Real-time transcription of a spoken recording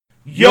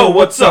Yo,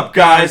 what's up,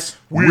 guys?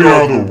 We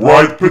are the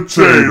Right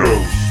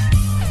Potatoes.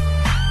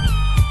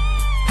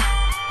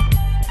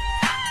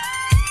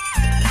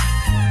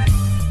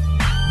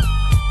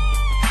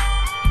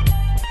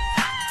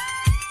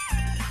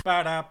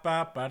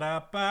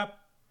 Ba-da-ba-ba-da-ba.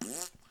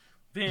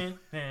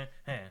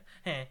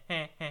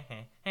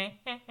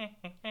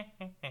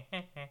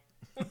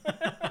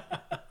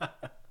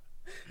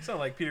 Sound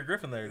like Peter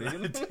Griffin there, dude.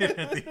 At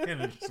the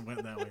end, it just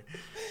went that way.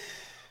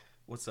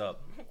 What's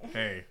up?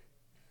 Hey,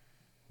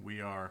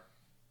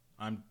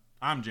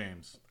 I'm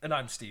James, And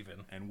I'm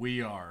Steven. and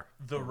we are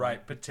The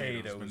Right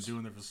Potatoes. Been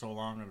doing it for so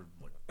long, and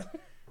like,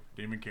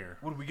 didn't even care.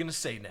 What are we gonna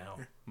say now?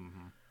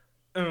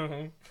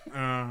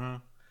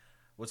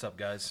 What's up,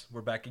 guys?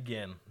 We're back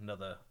again.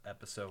 Another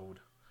episode.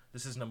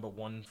 This is number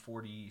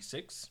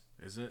 146.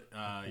 Is it?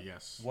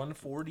 Yes.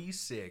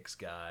 146,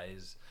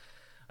 guys.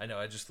 I know,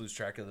 I just lose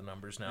track of the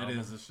numbers now. It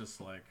is. It's just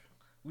like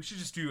We should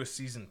just do a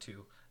season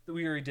 2.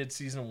 We already did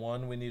season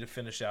 1. We need to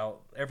finish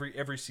out.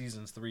 Every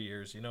season's 3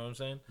 years. You know what I'm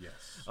saying?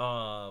 yes.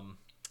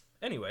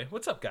 Anyway,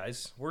 what's up,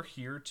 guys? We're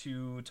here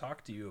to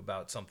talk to you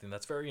about something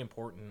that's very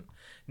important,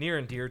 near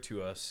and dear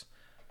to us,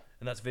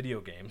 and that's video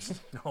games.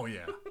 Oh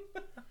yeah.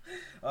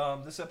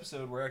 This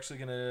episode, we're actually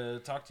going to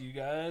talk to you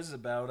guys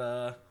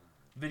about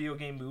video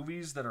game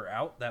movies that are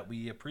out that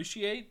we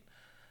appreciate.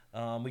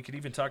 We could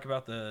even talk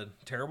about the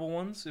terrible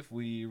ones if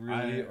we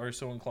really are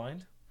so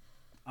inclined.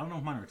 I don't know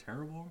if mine are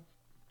terrible.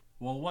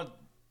 Well,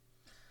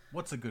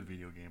 what's a good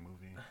video game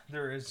movie?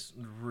 There is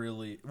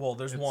really... Well,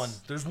 there's one.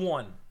 There's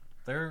one.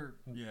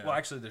 Yeah. Well,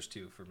 actually, there's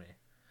two for me.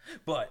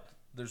 But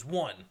there's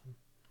one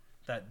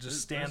that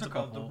just stands There's a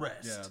above couple. the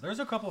rest. Yeah, there's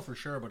a couple for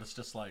sure, but it's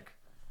just like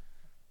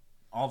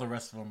all the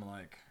rest of them.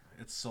 Like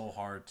it's so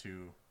hard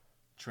to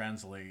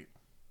translate.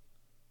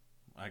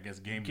 I guess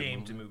game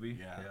to movie.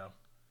 Yeah.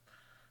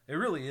 It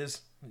really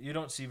is. You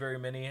don't see very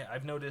many.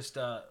 I've noticed,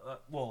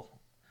 for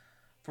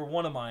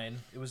one of mine,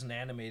 it was an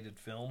animated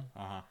film.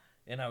 Uh-huh.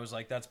 And I was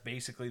like, that's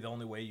basically the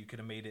only way you could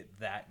have made it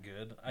that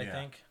good, I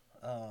think.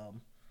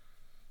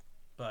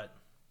 But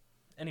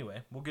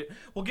anyway,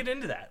 we'll get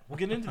into that. We'll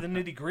get into the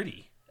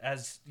nitty-gritty,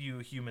 as you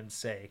humans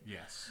say.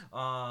 Yes.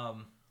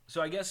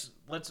 So I guess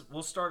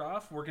we'll start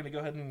off. We're going to go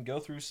ahead and go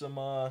through some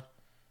our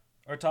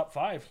top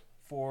 5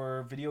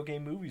 for video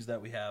game movies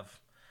that we have.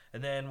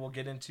 And then we'll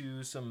get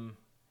into some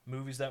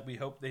movies that we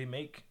hope they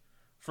make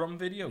from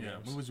video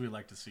games. Movies we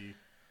like to see.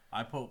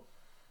 I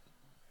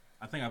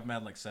think I've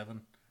made like 7.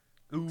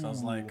 Ooh. So I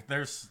was like,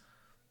 there's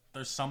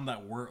some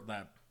that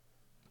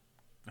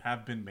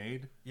have been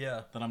made.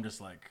 Yeah. That I'm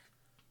just like,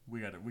 we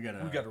gotta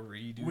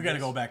redo. We gotta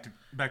go back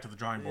to the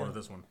drawing board of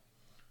this one.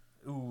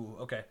 Ooh,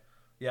 okay.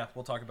 Yeah,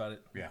 we'll talk about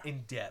it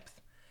in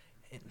depth.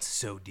 And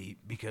so deep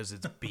because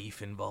it's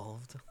beef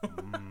involved. All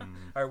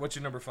right, what's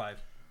your number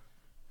 5?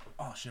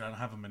 Oh shit, I don't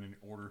have them in any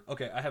order.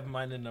 Okay, I have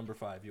mine in number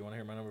 5. You want to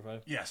hear my number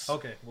 5? Yes.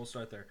 Okay, we'll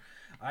start there.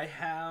 I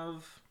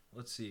have,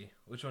 let's see,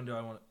 which one do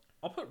I want?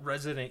 I'll put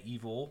Resident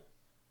Evil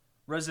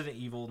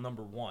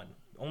number 1.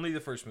 Only the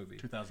first movie.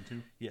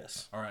 2002.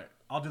 Yes. All right,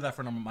 I'll do that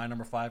for my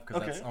number 5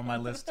 because that's on my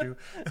list too.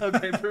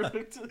 Okay,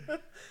 perfect.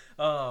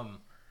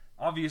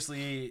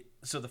 Obviously,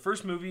 so the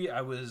first movie,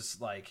 I was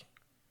like,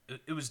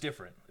 it was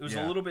different. It was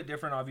a little bit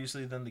different,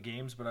 obviously, than the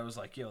games, but I was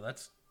like, yo,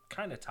 that's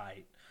kind of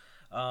tight.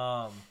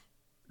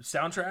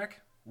 Soundtrack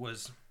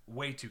was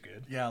way too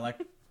good. Yeah,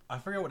 like I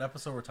forget what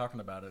episode we're talking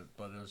about it,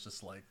 but it was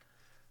just like,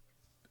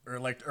 or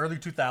like early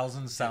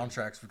 2000s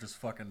soundtracks were just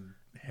fucking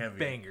heavy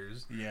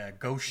Bangers. Yeah,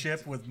 Ghost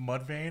Ship with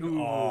Mudvayne.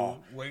 Ooh, Oh,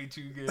 way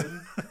too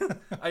good.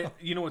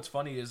 You know what's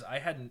funny is I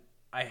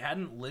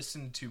hadn't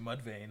listened to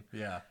Mudvayne.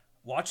 yeah.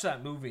 Watched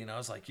that movie and I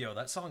was like, yo,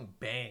 that song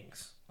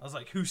bangs. I was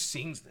like, who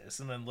sings this?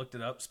 And then looked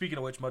it up. Speaking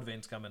of which,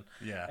 Mudvayne's coming.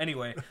 Yeah.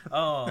 Anyway,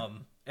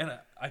 and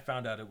I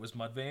found out it was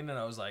Mudvayne and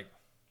I was like,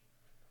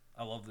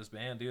 I love this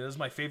band, dude. This is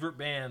my favorite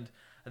band.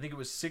 I think it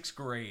was 6th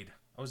grade.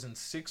 I was in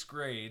 6th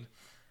grade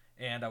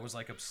and I was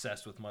like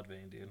obsessed with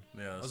Mudvayne, dude.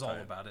 Yeah, I that's was all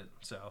tight. about it.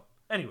 So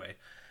anyway,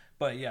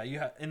 but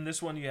yeah, in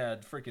this one you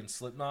had freaking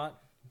Slipknot,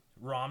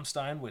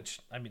 Rammstein, which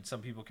I mean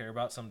some people care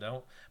about, some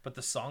don't. But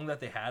the song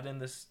that they had in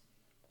this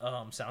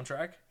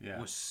soundtrack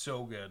was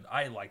so good.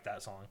 I like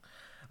that song.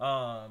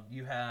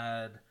 You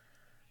had,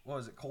 what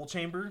was it, Coal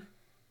Chamber?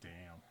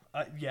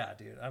 Damn. Yeah,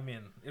 dude. I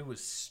mean, it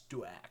was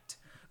stacked.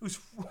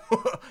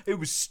 It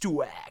was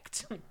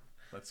stacked.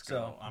 Let's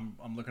go. So-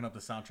 I'm looking up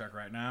the soundtrack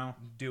right now.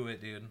 Do it,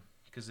 dude,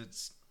 because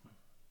it's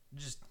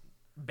just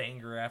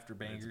banger after It's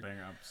banger.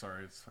 banger. I'm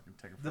sorry, it's fucking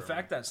taking The forever.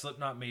 fact that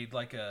Slipknot made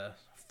like a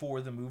for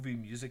the movie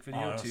music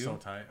video that was too. so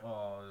tight.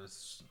 Oh,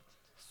 it's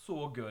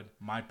so good.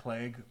 My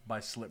Plague by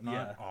Slipknot.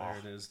 Yeah, Oh, there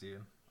it is, dude.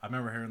 I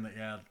remember hearing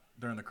that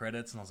during the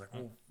credits, and I was like,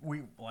 "Oh,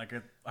 we like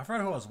it." I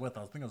forgot who I was with.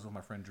 I think I was with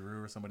my friend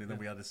Drew or somebody. Then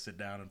we had to sit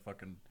down and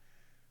fucking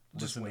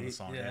Just listen to the wait,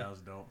 song. yeah. Yeah, that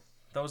was dope.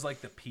 That was like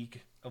the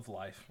peak of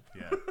life.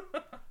 Yeah.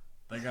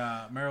 They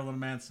got Marilyn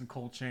Manson,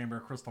 Cold Chamber,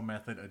 Crystal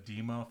Method,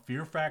 Edema,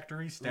 Fear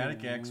Factory,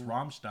 Static X,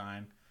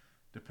 Rammstein,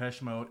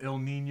 Depeche Mode, Il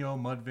Nino,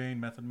 Mudvayne,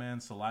 Method Man,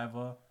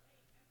 Saliva,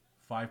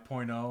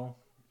 5.0,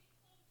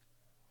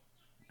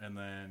 and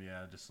then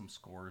just some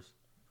scores.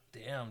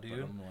 Damn, But dude.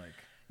 I'm like,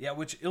 Yeah,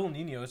 which Il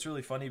Nino, it's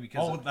really funny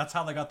because... oh, that's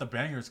how they got the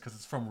bangers, because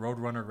it's from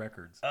Roadrunner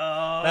Records.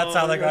 Oh, That's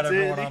how they got that's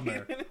everyone it. on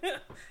there.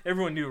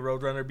 Everyone knew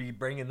Roadrunner be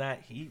bringing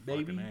that heat,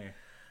 baby. Fucking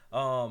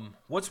A.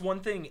 What's one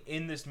thing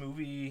in this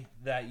movie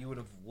that you would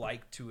have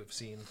liked to have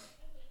seen?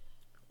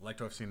 Like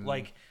to have seen...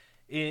 Like,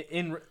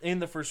 in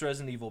the first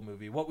Resident Evil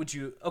movie, what would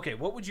you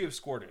have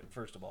scored it,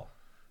 first of all?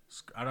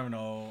 I don't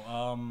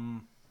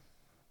know.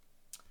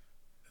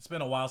 It's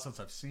been a while since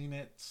I've seen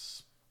it,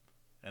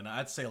 and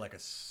I'd say like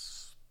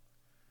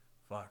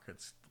fuck.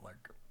 It's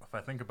like, if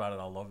I think about it,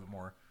 I'll love it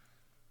more.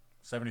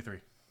 73.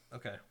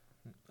 Okay.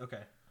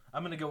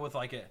 I'm gonna go with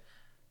like a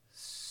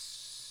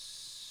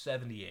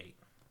 78.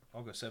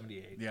 I'll go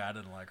 78. Yeah, I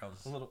didn't like. I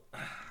was A little,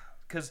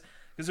 because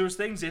there was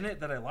things in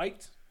it that I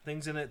liked,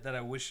 things in it that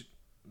I wish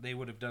they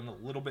would have done a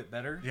little bit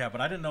better. Yeah,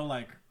 but I didn't know,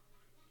 like,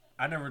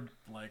 I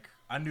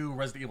knew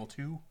Resident Evil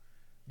 2,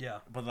 Yeah.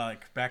 but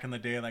like back in the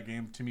day, that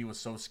game to me was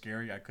so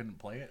scary I couldn't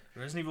play it.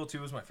 Resident Evil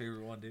 2 was my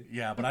favorite one, dude.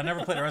 Yeah, but I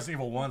never played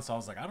Resident Evil 1, so I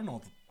was like, I don't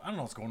know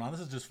what's going on.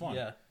 This is just fun.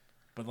 Yeah.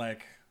 But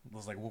like, I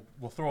was like,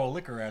 we'll throw a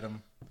liquor at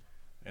them,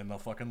 and they'll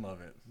fucking love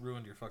it.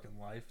 Ruined your fucking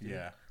life, dude.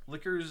 Yeah.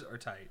 Liquors are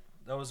tight.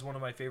 That was one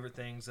of my favorite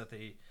things that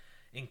they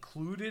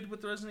included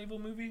with the Resident Evil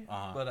movie.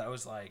 Uh-huh. But I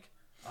was like,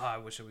 I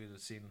wish I would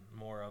have seen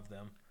more of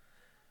them.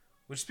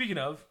 Which, speaking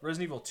of,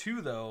 Resident Evil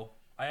 2, though,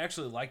 I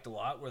actually liked a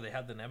lot where they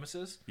had the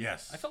Nemesis.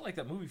 Yes. I felt like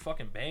that movie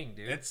fucking banged,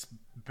 dude. It's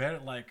better,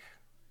 like,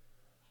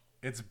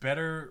 it's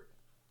better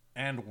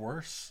and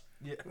worse.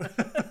 Yeah.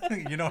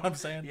 You know what I'm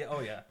saying? Yeah. Oh,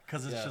 yeah.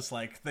 Because it's just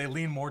like, they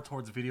lean more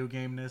towards video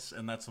game-ness,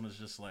 and that's when it's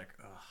just like,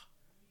 ugh,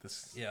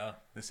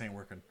 this ain't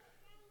working.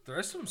 The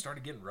rest of them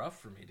started getting rough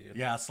for me, dude.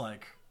 Yeah, it's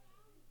like,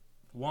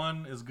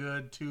 1 is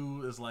good,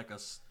 2 is like a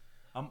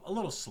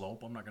little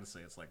slope. I'm not going to say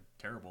it's like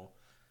terrible.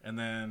 And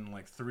then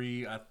like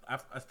 3, I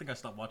think I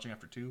stopped watching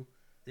after 2.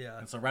 Yeah.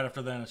 And so right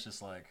after then, it's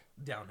just like...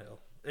 Downhill.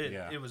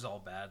 It was all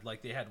bad.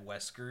 Like, they had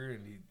Wesker,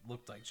 and he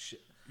looked like shit.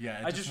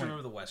 Yeah, I just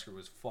remember the Wesker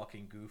was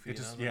fucking goofy. It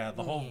just, and I was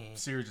the like, whole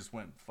series just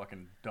went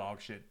fucking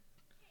dog shit.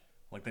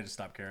 Like, they just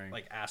stopped caring.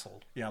 like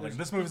asshole. Yeah, like,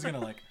 this movie's gonna,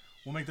 like,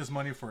 we'll make this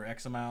money for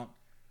X amount,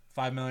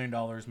 $5 million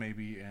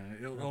maybe,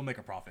 and it'll make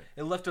a profit.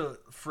 It left a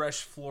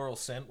fresh floral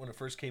scent when it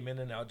first came in,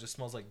 and now it just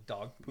smells like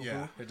dog poo.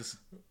 Yeah, it just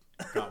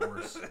got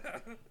worse.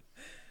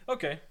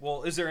 Okay,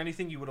 well, is there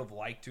anything you would have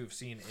liked to have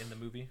seen in the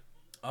movie?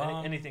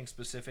 Anything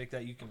specific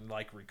that you can,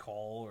 like,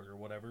 recall or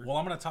whatever? Well,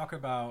 I'm gonna talk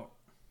about,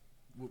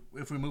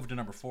 if we move to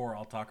number 4,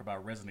 I'll talk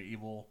about Resident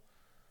Evil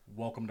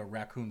Welcome to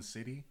Raccoon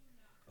City.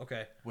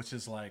 Okay. Which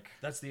is like...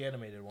 That's the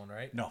animated one,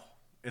 right? No.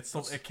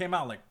 It came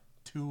out like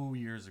 2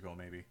 years ago,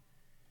 maybe.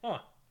 Huh.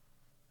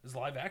 Is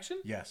live action?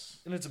 Yes.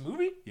 And it's a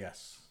movie?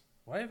 Yes.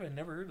 Why have I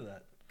never heard of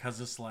that? Because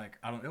it's like,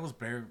 it was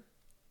barely...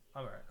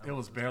 All right. It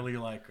was barely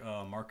like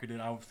marketed,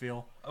 I would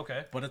feel.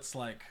 Okay. But it's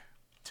like,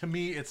 to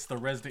me, it's the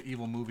Resident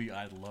Evil movie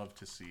I'd love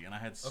to see, and I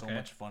had so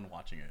much fun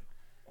watching it.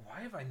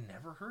 Why have I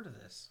never heard of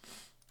this?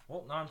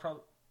 Well, no, I'm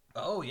probably...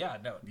 Oh, yeah,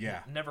 no.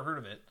 Yeah. Never heard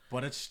of it.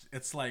 But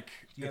it's like...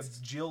 You have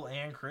Jill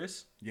and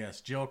Chris?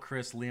 Yes, Jill,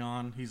 Chris,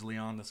 Leon. He's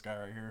Leon, this guy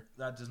right here.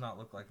 That does not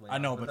look like Leon. I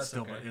know, but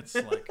still, okay. but it's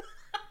like...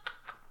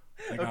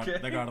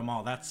 They got them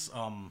all. That's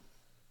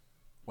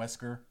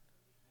Wesker.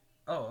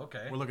 Oh,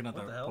 okay. We're looking at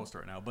the hell? poster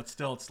right now. But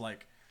still, it's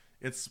like...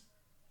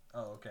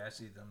 Oh, okay. I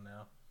see them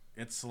now.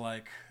 It's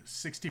like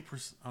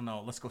 60%... Oh,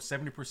 no. Let's go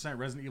 70%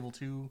 Resident Evil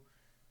 2,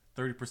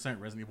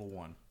 30% Resident Evil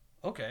 1.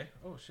 Okay.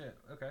 Oh, shit.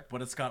 Okay.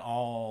 But it's got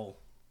all...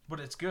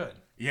 But it's good.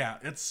 Yeah,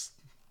 it's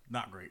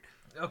not great.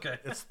 Okay.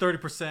 It's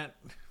 30%.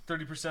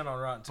 30% on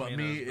Rotten Tomatoes. But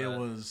me, it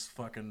was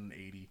fucking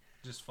 80.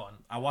 Just fun.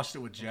 I watched it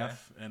with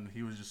Jeff, and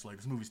he was just like,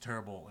 this movie's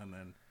terrible. And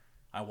then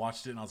I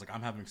watched it, and I was like,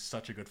 I'm having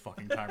such a good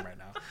fucking time right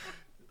now.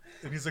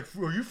 And he's like,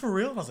 are you for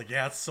real? And I was like,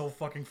 yeah, it's so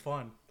fucking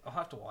fun. I'll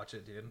have to watch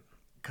it, dude.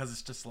 Because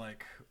it's just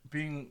like,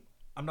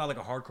 I'm not like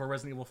a hardcore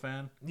Resident Evil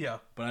fan. Yeah.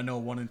 But I know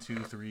 1 and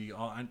 2, 3.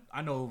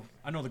 I know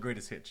the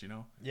greatest hits, you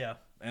know? Yeah.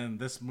 And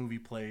this movie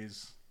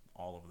plays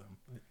all of them.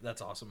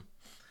 That's awesome.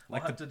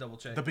 Like I'll have to double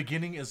check. The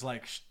beginning is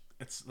like,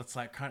 it's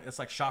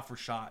like shot for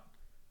shot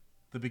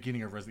the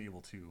beginning of Resident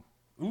Evil 2.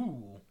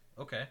 Ooh.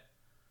 Okay.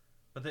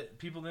 But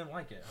people didn't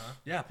like it, huh?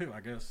 Yeah, people,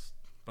 I guess.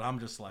 But I'm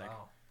just like,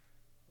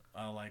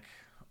 I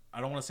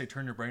don't want to say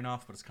turn your brain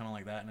off, but it's kind of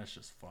like that, and it's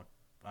just fuck.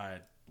 I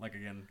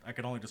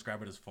can only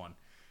describe it as fun.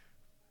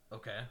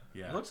 Okay.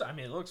 Yeah. It looks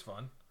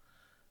fun.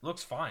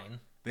 Looks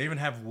fine. They even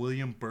have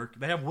William Burke.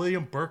 They have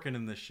William Birkin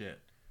in this shit.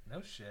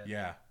 No shit.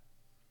 Yeah.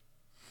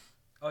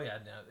 Oh yeah,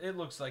 no. It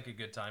looks like a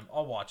good time.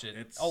 I'll watch it.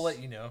 I'll let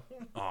you know.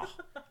 Oh,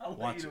 I'll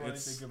let you know what I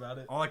think about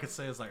it. All I could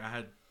say is like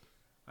I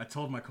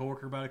told my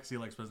coworker about it because he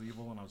likes Resident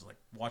Evil, and I was like,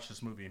 watch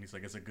this movie, and he's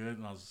like, is it good?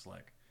 And I was just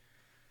like,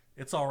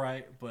 it's all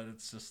right, but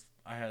it's just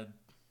I had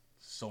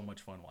so much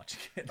fun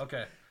watching it.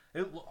 Okay.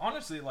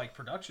 Honestly, like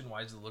production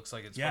wise, it looks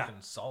like it's fucking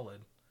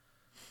solid.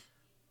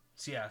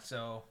 So yeah,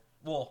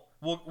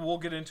 we'll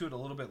get into it a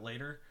little bit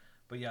later,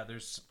 but yeah,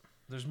 there's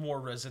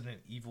more Resident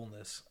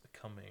Evilness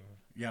coming.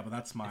 Yeah, but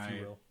that's my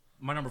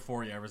number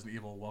 4. Yeah, Resident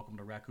Evil: Welcome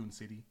to Raccoon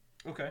City.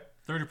 Okay.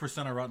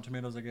 30% on Rotten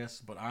Tomatoes, I guess,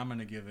 but I'm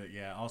gonna give it.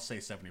 Yeah, I'll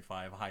say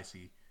 75, high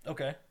C.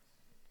 Okay.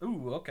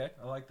 Ooh, okay.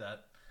 I like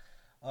that.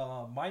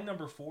 My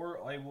number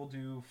 4, I will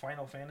do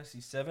Final Fantasy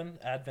VII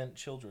Advent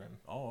Children.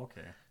 Oh,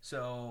 okay.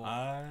 So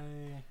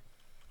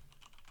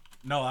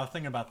No, I'm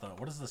thinking about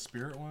what is the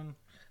Spirit one?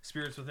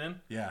 Spirits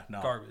Within? Yeah,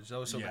 no. Garbage. That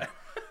was so bad.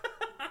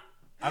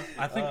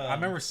 I think I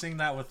remember seeing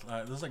that with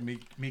this was like me,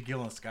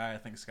 Gil, and Sky. I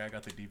think Sky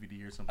got the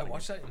DVD or something. I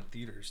watched that in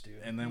theaters,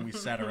 dude. And then we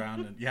sat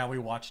around and we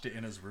watched it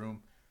in his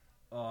room.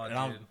 Oh,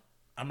 and dude.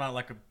 I'm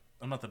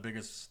not the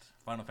biggest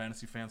Final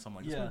Fantasy fan, so I'm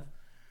like, it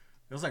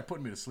was like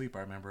putting me to sleep. I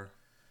remember.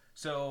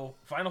 So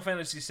Final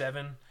Fantasy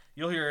VII,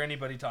 you'll hear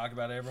anybody talk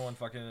about it. Everyone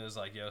fucking is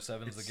like, "Yo,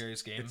 7's the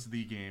greatest game." It's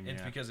the game.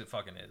 It's because it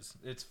fucking is.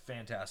 It's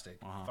fantastic.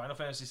 Uh-huh. Final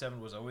Fantasy VII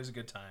was always a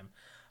good time.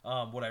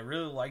 What I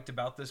really liked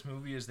about this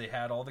movie is they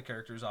had all the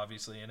characters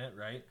obviously in it,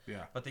 right?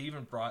 Yeah. But they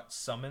even brought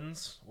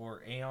summons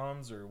or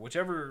aeons or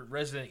whichever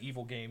Resident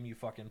Evil game you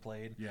fucking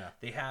played. Yeah.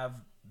 They have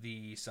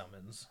the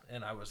summons,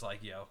 and I was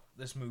like, "Yo,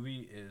 this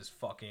movie is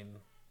fucking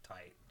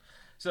tight."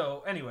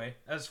 So anyway,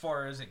 as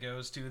far as it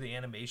goes, too, the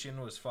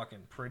animation was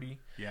fucking pretty.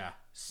 Yeah.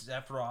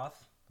 Sephiroth,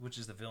 which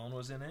is the villain,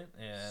 was in it,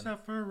 and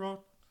Sephiroth.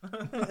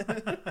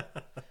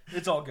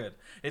 it's all good.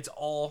 It's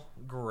all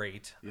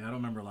great. Yeah, I don't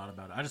remember a lot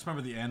about it. I just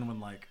remember the end when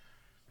like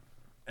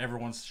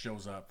everyone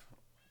shows up,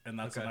 and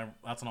that's when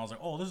I was like,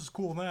 oh, this is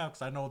cool now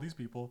because I know these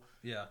people.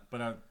 Yeah.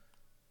 But I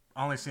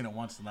only seen it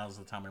once, and that was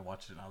the time I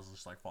watched it, and I was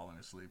just like falling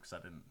asleep because I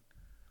didn't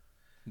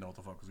know what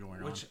the fuck was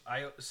going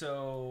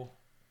on.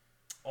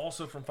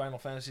 Also from Final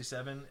Fantasy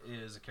VII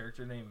is a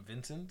character named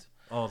Vincent.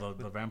 Oh,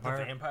 the vampire.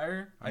 The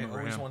vampire. I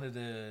always him. wanted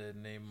to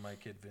name my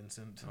kid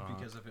Vincent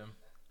because of him.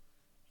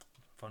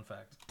 Fun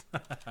fact.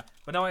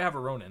 But now I have a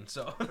Ronin,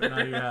 so. Now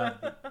you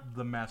have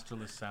the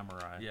masterless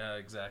samurai. Yeah,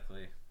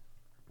 exactly.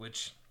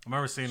 Which I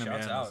remember seeing him.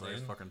 Shouts out, It's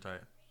dude. fucking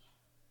tight.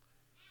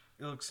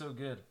 it looks so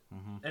good.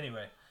 Mm-hmm.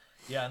 Anyway,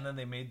 yeah, and then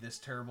they made this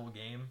terrible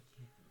game.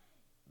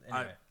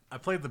 Anyway, I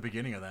played the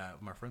beginning of that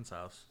at my friend's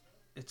house.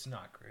 it's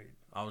not great.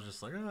 I was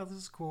just like, oh, this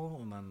is cool,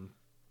 and then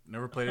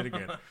never played it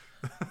again.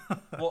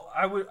 Well,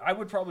 I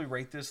would probably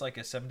rate this like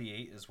a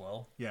 78 as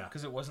well. Yeah.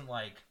 Because it wasn't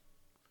like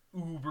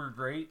uber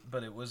great,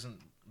 but it wasn't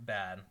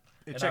bad.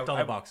 It And checked all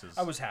the boxes.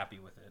 I was happy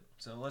with it.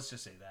 So let's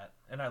just say that.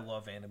 And I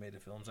love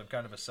animated films. I'm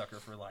kind of a sucker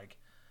for like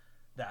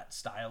that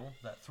style,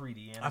 that 3D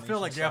animation. I feel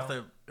like style. you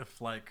have to,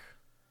 if like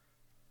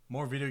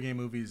more video game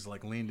movies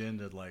like leaned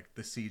into like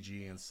the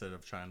CG instead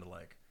of trying to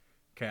like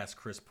cast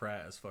Chris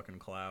Pratt as fucking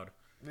Cloud.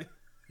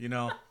 You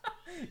know?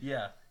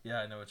 Yeah,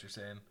 I know what you're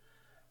saying.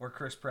 Or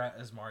Chris Pratt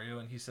as Mario,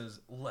 and he says,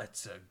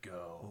 "Let's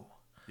go."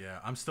 Yeah,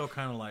 I'm still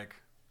kind of like,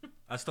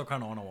 I still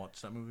kind of want to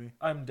watch that movie.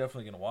 I'm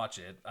definitely gonna watch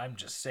it. I'm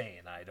just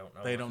saying, I don't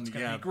know. They if don't- It's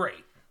gonna yeah. be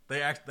great. They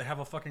have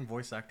a fucking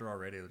voice actor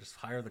already. They'll just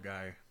hire the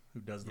guy who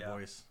does the Yeah.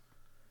 voice.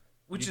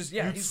 Which You'd- is he's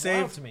you'd wild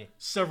save to me.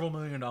 several $1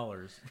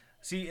 million.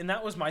 See, and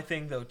that was my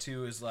thing though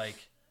too. Is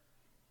like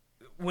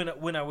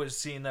when I was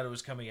seeing that it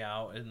was coming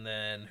out, and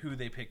then who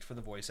they picked for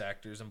the voice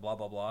actors and blah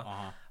blah blah.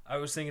 Uh-huh. I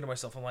was thinking to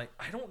myself, I'm like,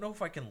 I don't know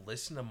if I can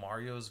listen to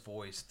Mario's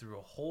voice through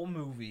a whole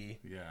movie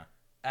Yeah,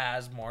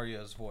 as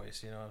Mario's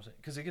voice. You know what I'm saying?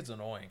 Because it gets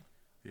annoying.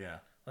 yeah.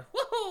 Like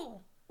woohoo,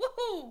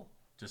 woohoo.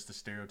 Just the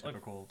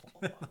stereotypical.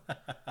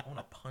 I want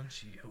to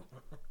punch you.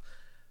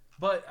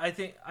 But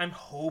I'm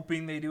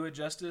hoping they do it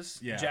justice.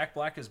 Yeah. Jack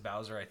Black as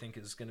Bowser, I think,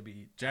 is going to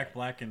be Jack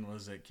Black and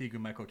was it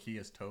Keegan Michael Key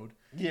as Toad?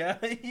 Yeah,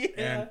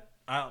 And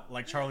I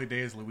like Charlie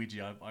Day as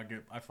Luigi. I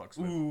fucks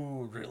with.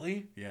 Ooh,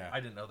 really? Yeah. I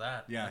didn't know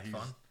that. Yeah, That's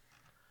fun.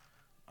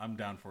 I'm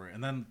down for it.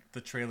 And then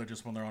the trailer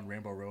just when they're on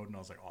Rainbow Road, and I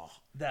was like, oh,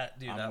 That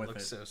dude, I'm that with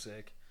looks it. so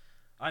sick.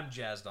 I'm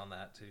jazzed on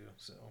that too.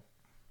 So,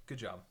 good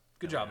job.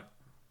 Good Hell job.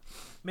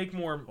 Make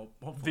more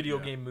hopefully, video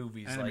yeah. game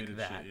movies Animated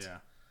like that. shit, yeah.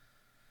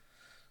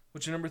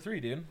 What's your number 3,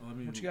 dude?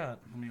 What you got?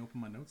 Let me open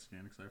my notes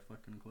again because I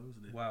fucking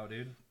closed it. Wow,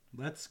 dude.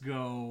 Let's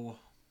go.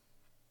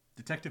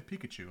 Detective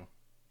Pikachu.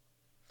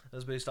 That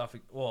was based off.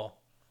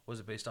 Was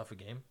it based off a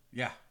game?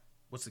 Yeah.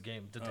 What's the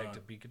game?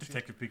 Detective Pikachu.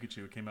 Detective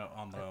Pikachu. It came out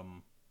on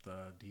the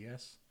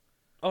DS.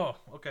 Oh,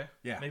 okay.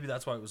 Yeah. Maybe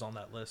that's why it was on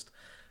that list.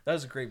 That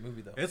was a great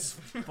movie, though. It's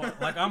fun.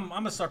 Like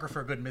I'm a sucker for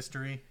a good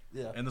mystery.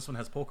 Yeah. And this one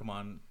has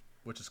Pokemon,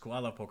 which is cool. I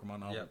love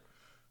Pokemon. Yep.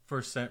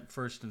 First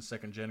and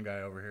second gen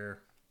guy over here.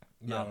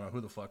 Yeah. I don't know who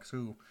the fuck's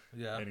who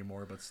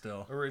anymore, but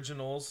still.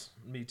 Originals,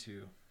 me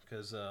too.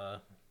 Because,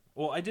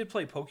 I did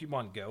play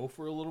Pokemon Go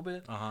for a little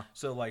bit. Uh-huh.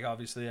 So, like,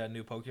 obviously I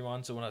knew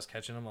Pokemon. So when I was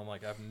catching them, I'm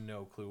like, I have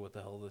no clue what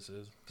the hell this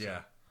is. So,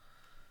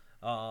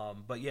 Yeah.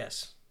 But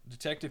yes,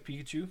 Detective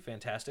Pikachu,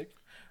 fantastic.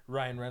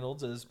 Ryan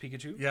Reynolds as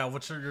Pikachu. Yeah,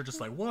 which you're just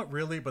like, what,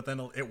 really? But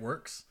then it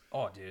works.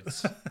 Oh, dude,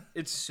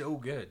 it's so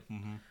good.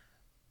 Mm-hmm.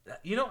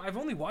 You know, I've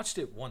only watched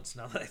it once.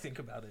 Now that I think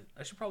about it,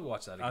 I should probably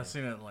watch that again. I've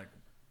seen it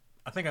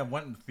I think I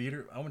went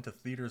to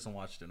theaters and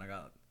watched it. And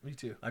Me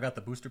too. I got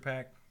the booster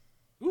pack.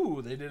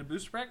 Ooh, they did a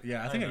booster pack.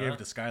 Yeah, I think I gave it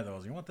to Sky though. I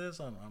was like, you want this?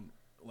 I'm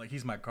like,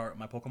 he's my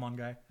Pokemon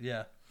guy.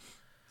 Yeah.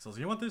 So I was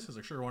like, you want this? He's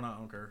like, sure, why not? I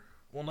don't care.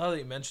 Well, now that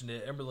you mentioned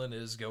it, Emberlyn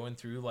is going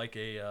through like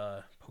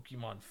a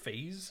Pokemon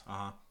phase.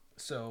 Uh-huh.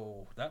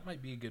 So that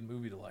might be a good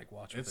movie to like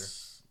watch with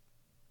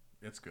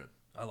her. It's good.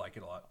 I like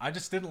it a lot. I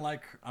just didn't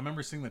like. I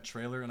remember seeing the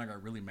trailer and I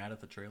got really mad at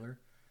the trailer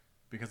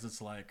because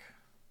it's like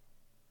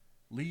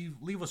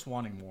leave us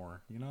wanting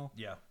more, you know?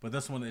 Yeah. But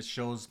this one, it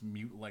shows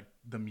like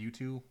the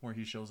Mewtwo where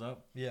he shows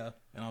up. Yeah.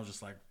 And I was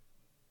just like,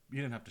 you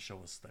didn't have to show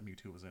us that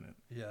Mewtwo was in it.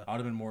 Yeah. I would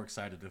have been more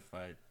excited if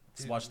I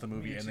watched the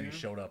movie and then he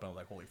showed up and I was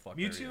like, holy fuck.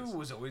 Mewtwo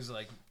was always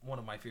like one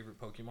of my favorite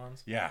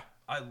Pokemons. Yeah.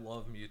 I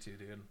love Mewtwo,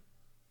 dude.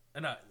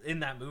 And in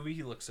that movie,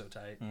 he looked so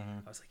tight.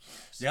 I was like,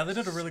 yes. Yeah, they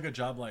did a really good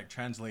job like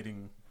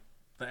translating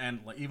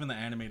even the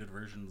animated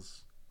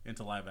versions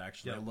into live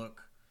action. Yep. They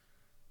look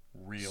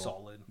real.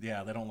 Solid.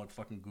 Yeah, they don't look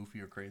fucking goofy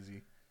or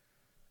crazy.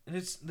 And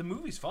the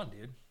movie's fun,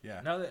 dude.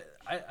 Yeah. Now that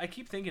I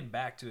keep thinking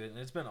back to it, and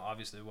it's been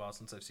obviously a while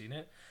since I've seen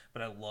it,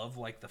 but I love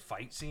like the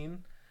fight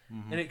scene,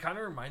 and it kind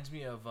of reminds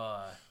me of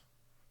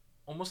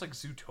almost like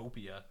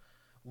Zootopia.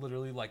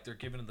 Literally, like they're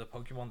giving the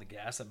Pokemon the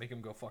gas that make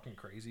them go fucking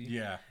crazy.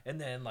 Yeah. And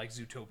then like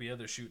Zootopia,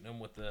 they're shooting them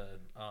with the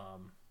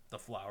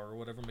flower or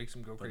whatever makes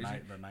them go crazy.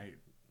 The night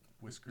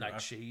whisker.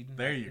 Nightshade.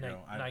 There you go.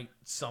 Night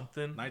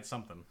something. Night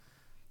something.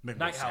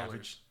 Night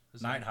Howlers.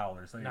 Night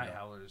Howlers. There you Night go.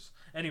 Howlers.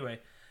 Anyway,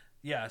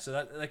 yeah. So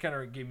that kind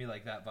of gave me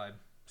like that vibe.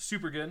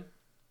 Super good.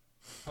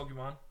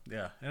 Pokemon.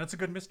 Yeah, and it's a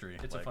good mystery.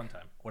 It's like, a fun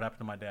time. What happened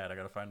to my dad? I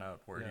got to find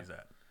out where he's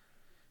at.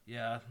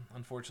 Yeah,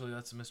 unfortunately,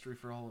 that's a mystery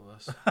for all of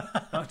us.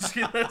 I'm just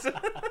kidding.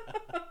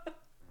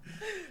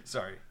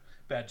 Sorry.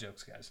 Bad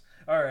jokes, guys.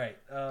 All right.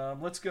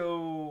 Let's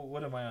go.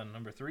 What am I on?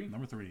 Number 3?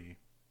 Number 3.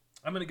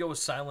 I'm going to go with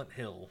Silent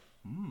Hill.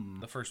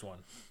 The first one.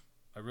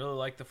 I really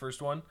like the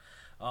first one.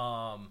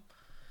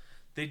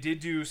 They did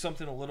do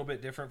something a little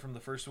bit different from the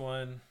first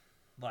one,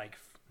 like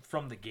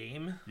from the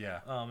game. Yeah.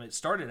 It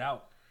started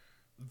out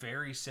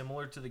very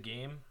similar to the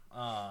game.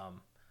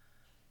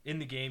 In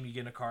the game, you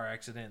get in a car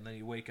accident, and then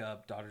you wake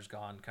up, daughter's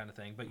gone, kind of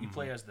thing. But you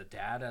play as the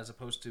dad as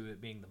opposed to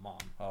it being the mom.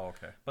 Oh,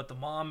 okay. But the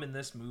mom in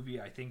this movie,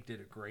 I think, did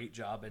a great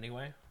job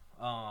anyway.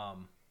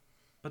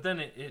 But then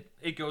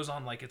it goes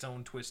on like its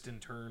own twist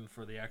and turn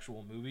for the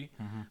actual movie.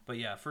 But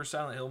yeah, first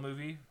Silent Hill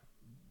movie,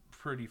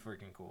 pretty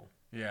freaking cool.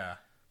 Yeah.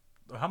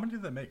 How many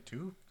did they make?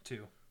 2?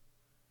 2.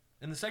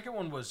 And the second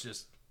one was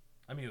just,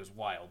 I mean, it was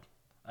wild.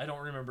 I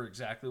don't remember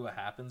exactly what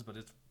happens, but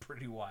it's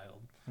pretty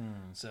wild.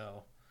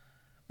 So,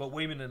 but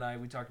Wayman and I,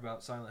 we talk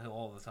about Silent Hill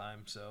all the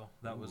time. So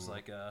that was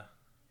like a,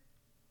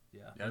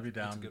 I'd be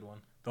down. That's a good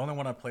one. The only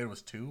one I played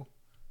was 2.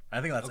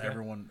 I think that's Okay.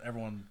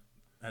 everyone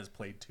has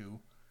played 2.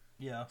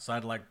 Yeah. So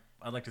I'd like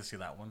to see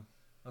that one.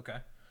 Okay.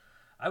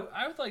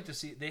 I would like to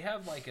see, they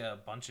have like a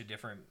bunch of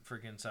different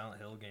freaking Silent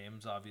Hill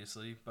games,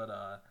 obviously, but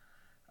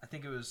I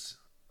think it was,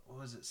 what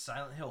was it,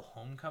 Silent Hill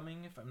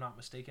Homecoming, if I'm not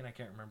mistaken. I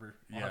can't remember.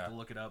 I'll have to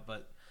look it up,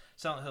 but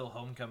Silent Hill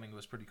Homecoming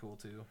was pretty cool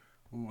too.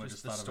 Ooh, I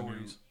just thought of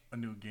a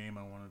new game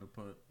I wanted to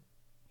put.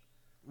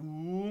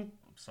 Ooh. I'm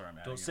sorry, I'm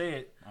adding Don't say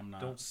it. I'm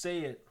not. Don't say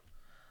it.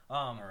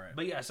 All right.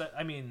 But yes,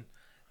 I mean,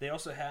 they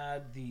also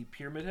had the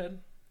Pyramid Head.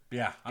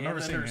 Yeah, I've and never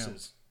the seen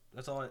nurses.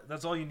 him.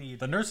 That's all you need.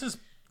 The nurses,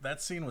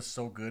 that scene was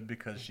so good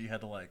because she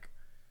had to like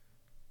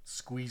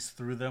squeeze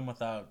through them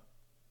without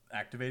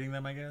activating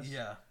them, I guess.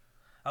 Yeah.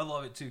 I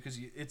love it too because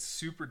it's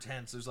super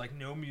tense. There's like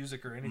no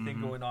music or anything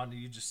going on, and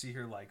you just see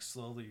her like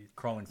slowly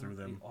Crawling through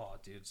them. Oh,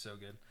 dude, so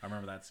good. I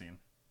remember that scene.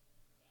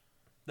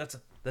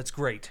 That's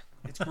great.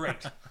 It's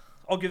great.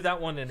 I'll give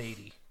that one an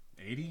 80.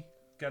 80?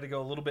 Got to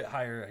go a little bit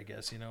higher, I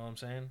guess. You know what I'm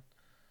saying?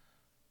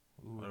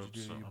 Ooh, what'd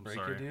you do? You I'm break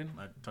sorry. it, dude?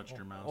 I touched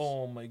your mouse.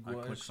 Oh my I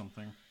gosh! clicked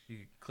something. You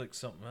click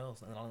something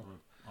else.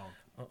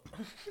 Oh.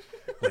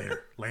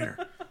 Later.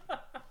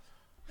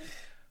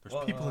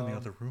 There's people in the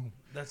other room.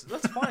 That's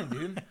fine,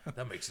 dude.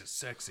 That makes it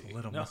sexy.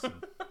 Let them listen.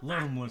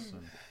 Let them listen.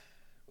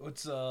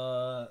 What's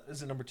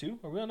is it number 2?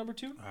 Are we on number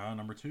 2?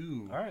 Number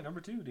 2. All right, number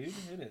 2, dude.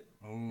 Hit it.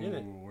 Oh, Hit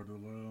it.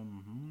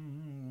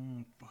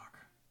 Fuck.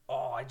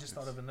 Oh, I just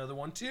thought of another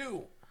one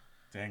too.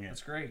 Dang it.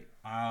 That's great.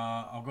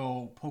 I'll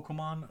go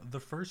Pokemon the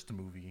first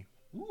movie.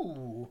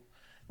 Ooh,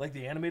 like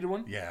the animated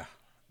one? Yeah.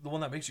 The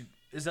one that makes you,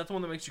 is that the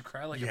one that makes you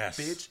cry like Yes.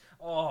 a bitch?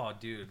 Oh,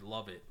 dude,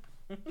 love it.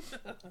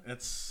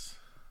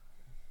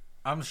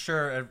 I'm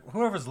sure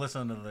whoever's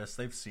listening to this,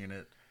 they've seen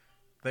it.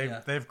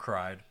 They've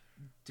cried.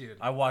 Dude.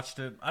 I watched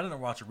it. I didn't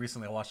watch it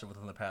recently. I watched it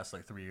within the past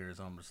like 3 years.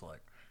 And I'm just like,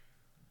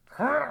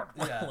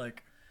 Yeah.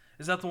 like,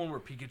 is that the one where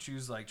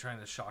Pikachu's like trying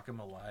to shock him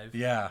alive?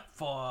 yeah.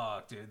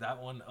 Fuck, dude,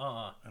 that one,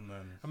 And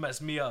then it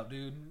messed me up,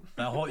 dude.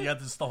 that whole,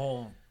 just the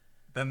whole.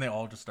 Then they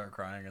all just start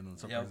crying, and then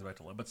something Yep. goes back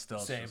to life. But still,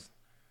 it's Same. just-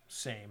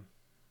 Same.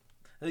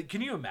 Like,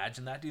 can you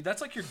imagine that, dude?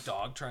 That's like your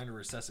dog trying to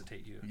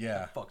resuscitate you. Yeah.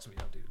 That fucks me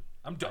up, dude.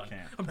 I'm done.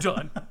 can't. I'm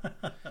done.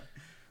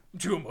 I'm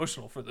too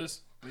emotional for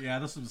this. But yeah,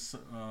 this was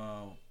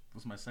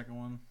my second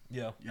one.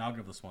 Yeah. Yeah, I'll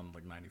give this one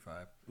like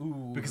 95.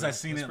 Ooh. Because I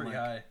seen that's it, pretty like,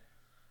 high.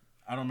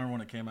 I don't remember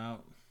when it came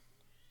out.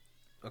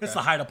 Okay. It's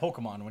the height of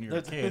Pokemon when you're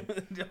a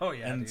kid. Oh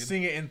yeah, And dude.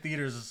 seeing it in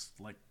theaters is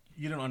like,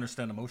 you don't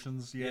understand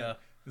emotions yet. Yeah.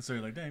 And so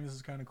you're like, dang, this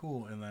is kind of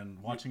cool. And then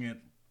watching it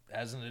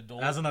As an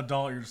adult. as an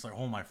adult, you're just like,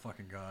 oh my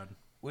fucking God.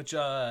 Which,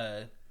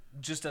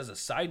 just as a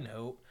side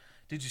note,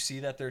 did you see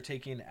that they're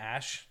taking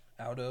Ash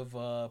out of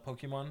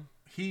Pokemon?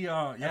 He,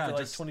 After like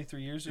just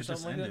 23 years or it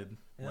just something like ended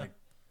that? Yeah. like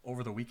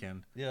over the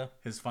weekend. Yeah.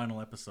 His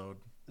final episode.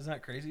 Isn't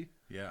that crazy?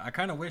 Yeah, I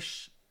kind of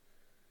wish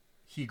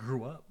he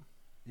grew up.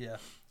 Yeah.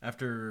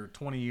 After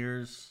 20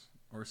 years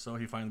or so,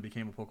 he finally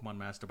became a Pokemon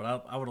master.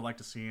 But I would have liked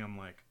to see him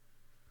like,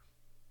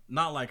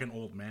 not like an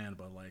old man,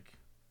 but like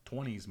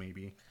 20s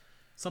maybe,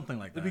 something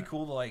like that. It'd be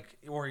cool to like,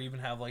 or even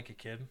have like a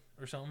kid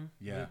or something.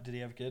 Yeah. Did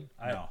he have a kid?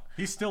 No,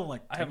 he's still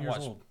like 10 years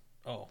old.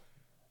 Oh,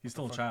 he's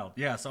still a child.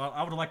 Yeah, so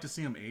I would have liked to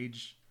see him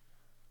age,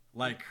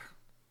 like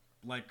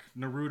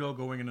Naruto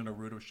going into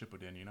Naruto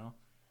Shippuden, you know?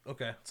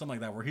 Okay. Something like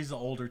that, where he's an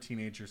older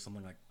teenager,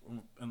 something like,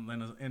 and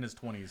then in his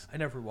 20s. I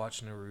never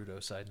watched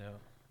Naruto. Side note.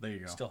 There you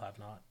go. Still have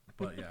not.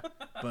 But yeah,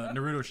 but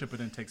Naruto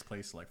Shippuden takes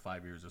place like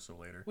 5 years or so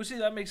later. Well, see,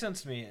 that makes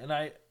sense to me, and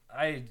I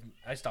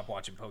stopped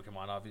watching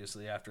Pokemon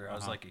obviously after I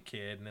was like a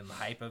kid and in the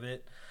hype of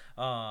it.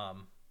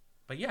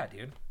 But yeah,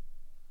 dude,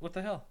 what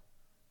the hell?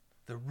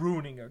 They're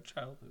ruining our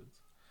childhoods.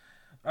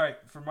 All right,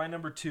 for my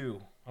number 2,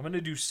 I'm gonna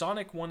do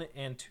Sonic 1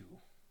 and 2.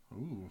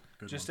 Ooh,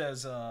 good just one.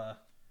 as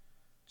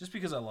just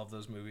because I love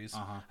those movies.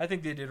 I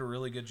think they did a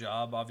really good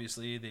job.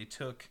 Obviously, they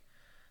took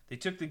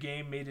the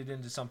game, made it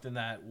into something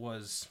that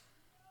was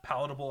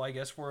palatable, I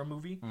guess, for a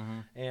movie,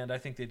 and I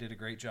think they did a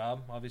great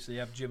job. Obviously, you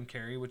have Jim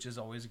Carrey, which is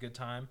always a good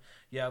time.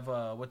 You have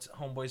what's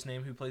homeboy's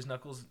name who plays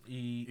Knuckles?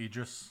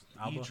 Idris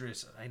Elba.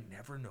 Idris. I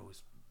never know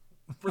his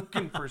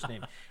freaking first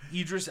name.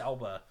 Idris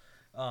Elba.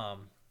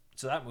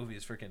 So that movie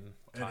is freaking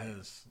tight. It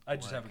is. I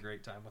just have a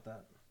great time with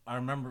that. I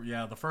remember,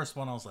 the first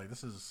one I was like,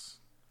 this is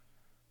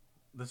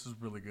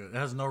really good. It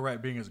has no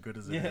right being as good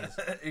as it is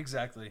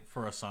Exactly.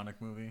 for a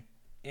Sonic movie.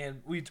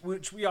 And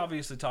which we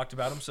obviously talked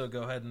about them, so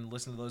go ahead and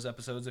listen to those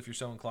episodes if you're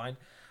so inclined.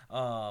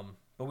 But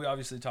we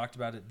obviously talked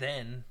about it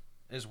then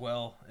as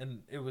well,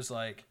 and it was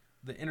like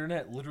the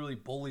internet literally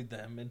bullied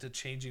them into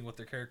changing what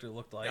their character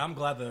looked like. I'm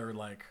glad they were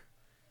like,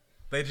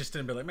 they just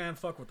didn't be like, man,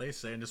 fuck what they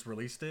say, and just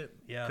released it.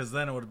 Yeah. Because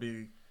then it would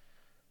be.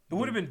 It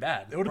would have been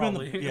bad. It would have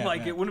been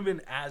it wouldn't have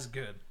been as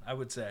good, I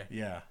would say.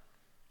 Yeah.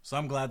 So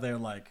I'm glad they're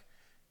like,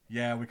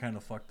 yeah, we kind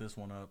of fucked this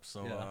one up.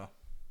 So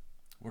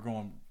we're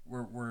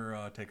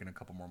taking a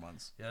couple more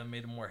months. Yeah, it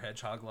made him more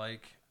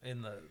hedgehog-like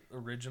in the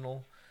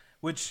original,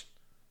 which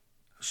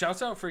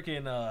shouts out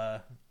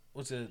freaking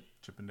what's it?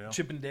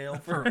 Chippendale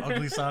for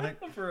Ugly Sonic.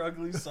 For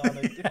Ugly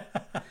Sonic.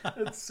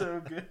 That's so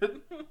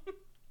good.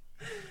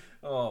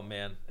 Oh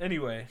man.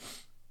 Anyway,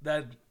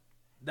 that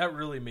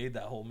really made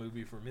that whole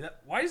movie for me.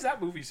 Why is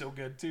that movie so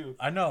good too?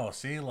 I know.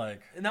 See,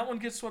 like, and that one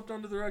gets swept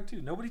under the rug too.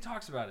 Nobody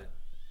talks about it,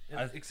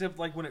 except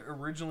like when it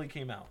originally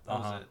came out. That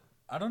was it.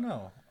 I don't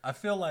know. I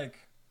feel like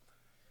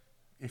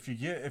if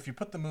you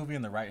put the movie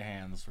in the right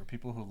hands for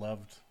people who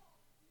loved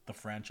the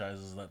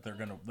franchises that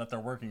they're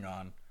working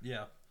on,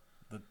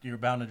 you're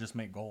bound to just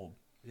make gold.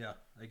 Yeah,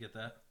 I get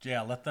that.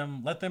 Yeah, let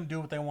them do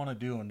what they want to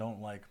do and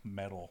don't like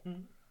meddle.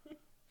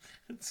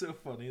 It's so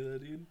funny though,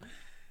 dude.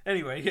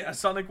 Anyway, yeah,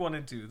 Sonic 1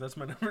 and 2. That's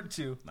my number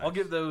 2. Nice. I'll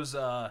give those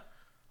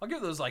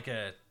like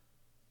a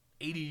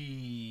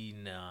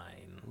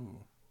 89. Ooh.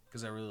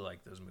 Because I really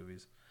like those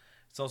movies.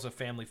 It's also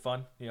family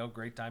fun,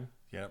 great time.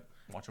 Yep.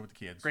 Watch it with the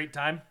kids. Great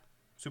time.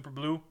 Super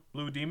Blue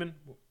Demon.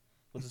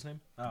 What's his name?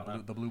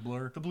 The Blue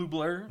Blur. The Blue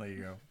Blur. There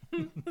you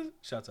go.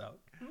 Shouts out.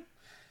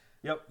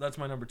 Yep, that's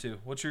my number 2.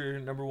 What's your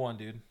number 1,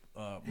 dude?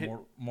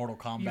 Mortal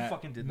Kombat. You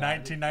fucking did that.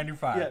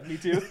 1995. Yeah, me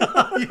too.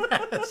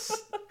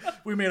 Yes.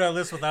 We made our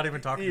list without even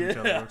talking to each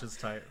other, which is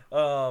tight.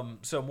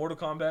 So Mortal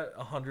Kombat,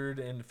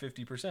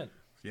 150%.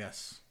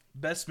 Yes.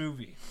 Best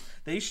movie.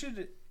 They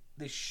should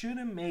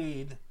have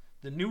made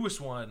the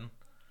newest one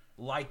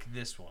like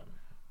this one.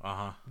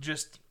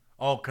 Just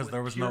because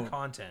there was no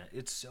content.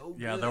 It's so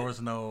good. Yeah, there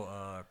was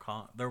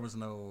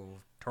no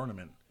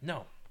tournament.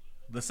 No.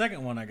 The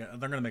second one, they're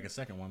gonna make a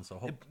second one,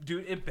 so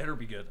dude, it better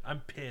be good.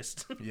 I'm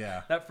pissed.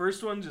 Yeah. That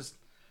first one just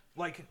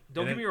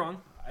don't get me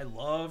wrong. I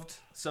loved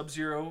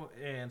Sub-Zero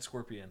and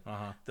Scorpion.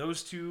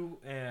 Those two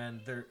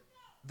and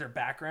their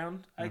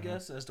background, I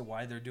guess, as to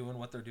why they're doing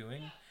what they're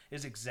doing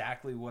is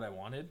exactly what I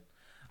wanted.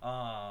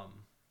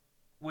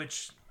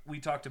 Which we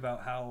talked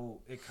about how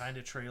it kind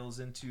of trails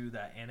into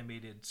that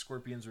animated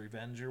Scorpion's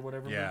Revenge or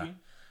whatever movie,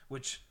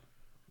 which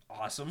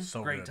awesome,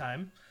 so great good.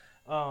 Time.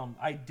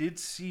 I did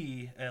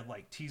see a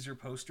teaser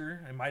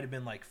poster. It might have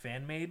been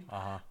fan made,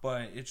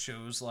 but it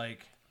shows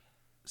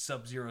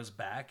Sub-Zero's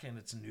back and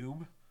it's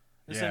Noob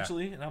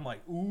essentially, and I'm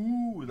like,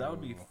 ooh, that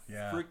would be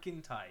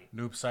freaking tight.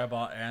 Noob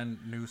Saibot and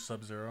new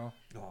Sub-Zero.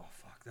 Oh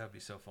fuck, that'd be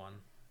so fun.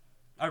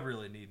 I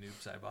really need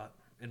Noob Saibot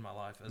in my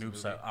life as Noob a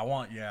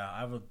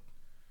movie.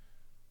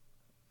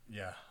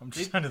 I'm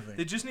just trying to think.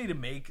 They just need to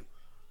make.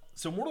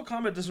 So Mortal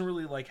Kombat doesn't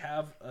really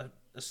have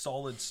a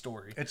solid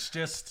story. It's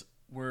just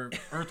where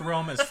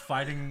Earthrealm is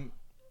fighting.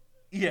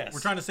 Yes, we're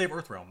trying to save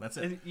Earthrealm. That's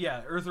it.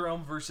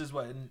 Earthrealm versus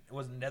what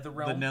was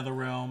Netherrealm. The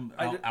Netherrealm,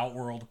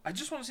 Outworld. I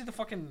just want to see the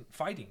fucking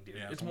fighting, dude.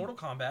 Yeah, it's Mortal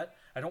Kombat.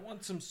 I don't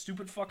want some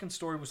stupid fucking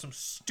story with some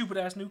stupid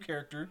ass new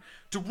character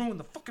to ruin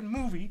the fucking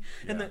movie.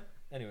 Yeah. And then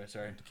anyway,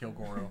 sorry. To kill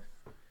Goro.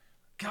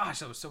 Gosh,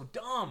 that was so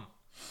dumb.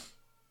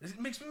 It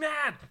makes me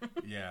mad.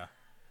 Yeah.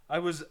 I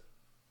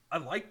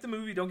liked the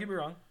movie. Don't get me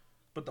wrong,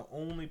 but the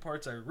only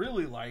parts I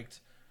really liked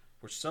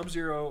were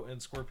Sub-Zero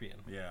and Scorpion.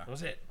 Yeah. That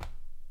was it.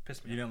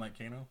 Pissed me. You didn't like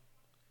Kano?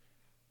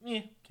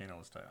 Kano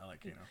was tight. I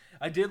like Kano.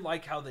 I did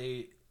like how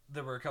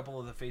there were a couple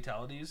of the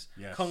fatalities.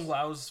 Yes. Kung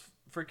Lao's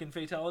freaking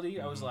fatality.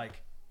 I was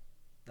like,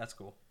 that's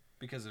cool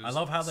because it was I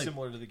love how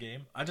similar to the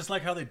game. I just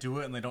like how they do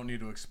it, and they don't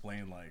need to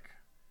explain like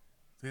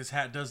this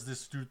hat does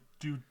this due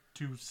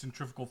to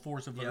centrifugal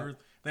force of the Earth.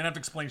 They don't have to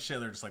explain shit.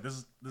 They're just like,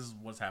 this is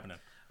what's happening.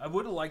 I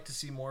would have liked to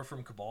see more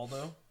from Cabal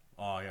though.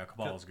 Oh yeah,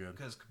 Cabal was good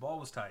because Cabal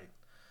was tight.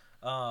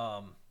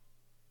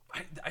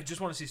 I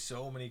just want to see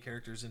so many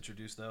characters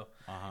introduced though,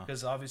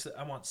 because obviously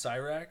I want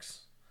Cyrax.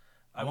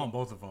 I want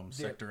both of them,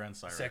 Sector and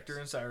Cyrax. Sector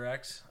and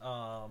Cyrax.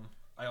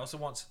 I also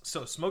want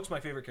Smoke's my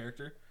favorite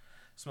character.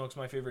 Smoke's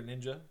my favorite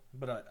ninja,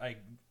 but I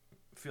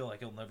feel like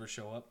he'll never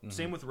show up.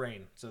 Same with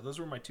Rain. So those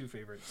were my two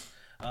favorites.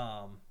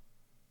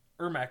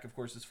 Ermac, of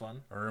course, is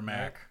fun. Ermac.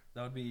 Right?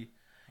 That would be.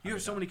 You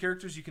have so many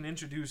characters you can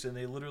introduce, and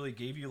they literally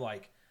gave you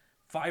like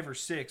 5 or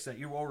 6 that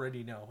you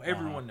already know.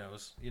 Everyone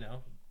knows. You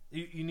know,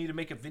 you need to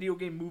make a video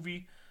game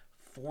movie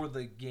for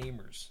the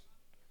gamers.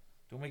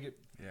 Don't make it.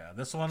 Yeah,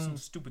 this one some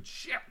stupid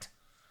shit.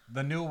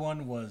 The new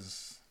one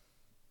was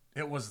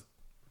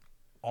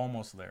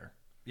almost there.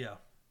 Yeah,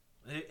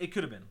 it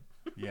could have been.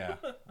 Yeah,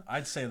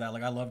 I'd say that.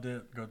 Like, I loved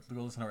it. Go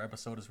listen to our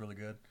episode. It's really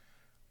good.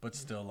 But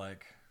still,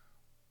 like,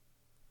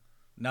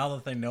 now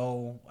that they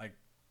know, like,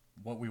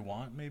 what we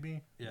want,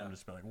 maybe, I'm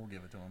just be like, we'll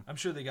give it to them. I'm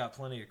sure they got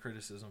plenty of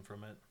criticism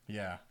from it.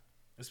 Yeah.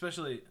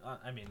 Especially,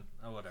 I mean,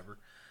 whatever.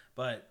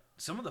 But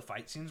some of the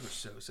fight scenes were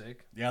so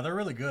sick. Yeah, they're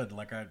really good.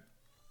 Like, I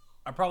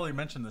probably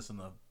mentioned this in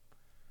the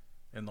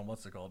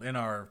what's it called? In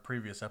our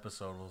previous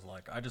episode, was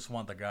like, I just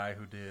want the guy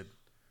who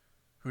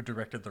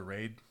directed the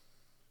Raid.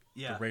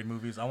 Yeah. The Raid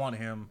movies. I want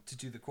him to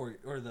do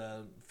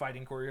the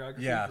fighting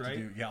choreography. Yeah,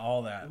 right?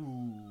 All that.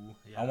 Ooh.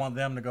 Yeah. I want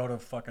them to go to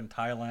fucking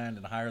Thailand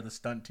and hire the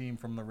stunt team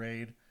from the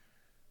Raid,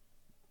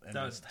 and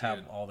just have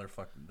them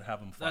fight.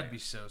 That'd be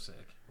so sick.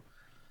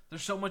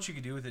 There's so much you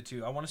could do with it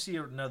too. I want to see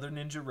another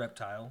ninja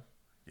reptile.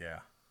 Yeah.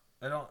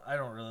 I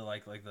don't really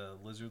like the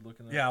lizard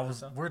looking. Yeah,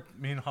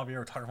 me and Javier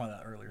were talking about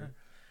that earlier.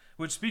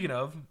 Which, speaking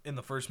of, in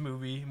the first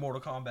movie,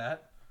 Mortal Kombat,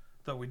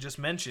 that we just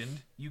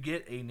mentioned, you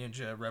get a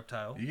ninja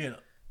reptile.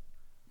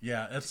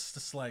 Yeah, it's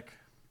just like...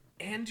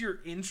 And your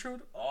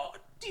intro... Oh,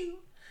 dude!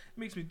 It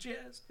makes me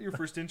jazzed. Your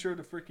first intro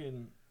to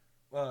freaking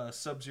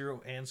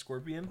Sub-Zero and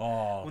Scorpion.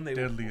 Oh, when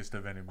deadliest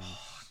of enemies.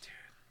 Oh,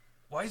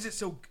 dude. It's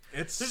so...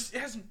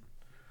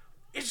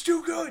 It's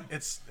too good!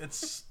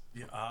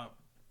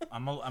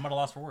 I'm at a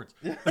loss for words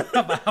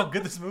about how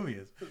good this movie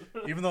is.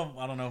 Even though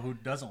I don't know who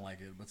doesn't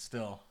like it, but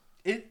still.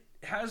 It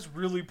has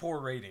really poor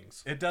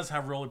ratings. It does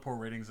have really poor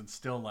ratings, and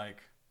still,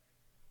 like,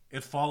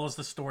 it follows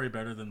the story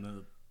better than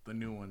the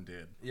new one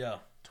did. Yeah.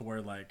 To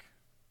where, like,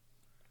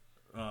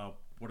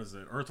 what is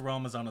it?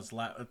 Earthrealm is on its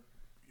last.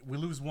 We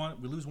lose one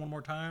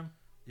more time.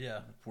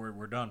 Yeah. Before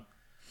we're done.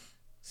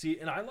 See,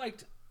 and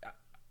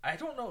I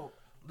don't know.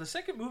 The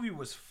second movie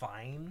was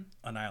fine.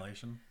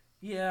 Annihilation.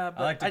 Yeah,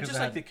 but I just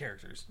like the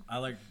characters. I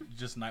like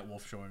just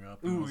Nightwolf showing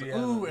up. Ooh, like, yeah.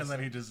 Ooh, and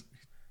then he just...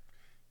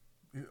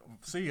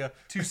 See ya.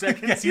 2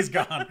 seconds. Yeah, he's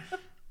gone.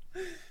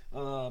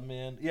 Oh,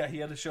 man. Yeah, he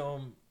had to show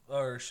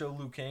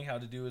Liu Kang how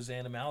to do his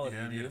animality,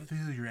 dude. You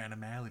feel your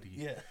animality.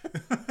 Yeah.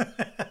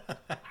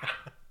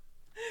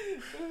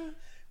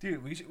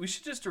 Dude, we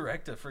should just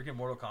direct a freaking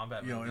Mortal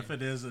Kombat movie. If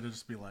it is, it'll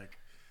just be like...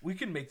 We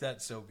can make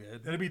that so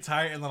good. It'd be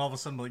tight, and then all of a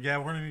sudden, like, yeah,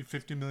 we're going to need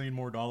 $50 million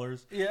more.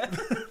 Yeah.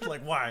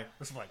 Like, why?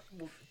 It's like...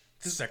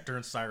 Sector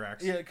and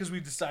Cyrax. Yeah, because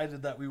we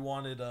decided that we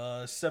wanted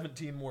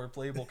 17 more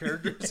playable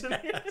characters in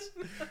it.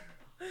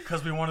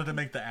 Because we wanted to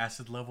make the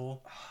acid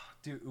level.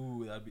 Dude,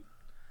 ooh, that'd be...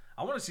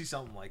 I want to see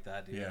something like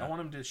that, dude. Yeah. I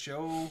want him to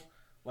show,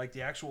 like,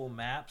 the actual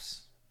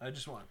maps. I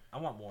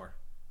want more.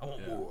 I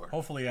want more.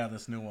 Hopefully,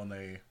 this new one,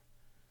 they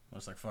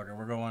was like, fuck it,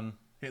 we're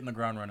hitting the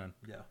ground running.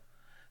 Yeah.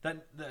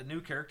 That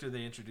new character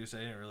they introduced,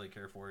 I didn't really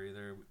care for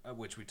either,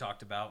 which we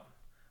talked about,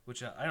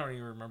 which I don't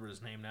even remember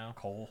his name now.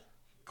 Cole.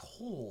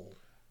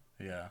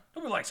 Yeah.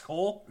 Nobody likes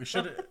Cole. It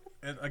should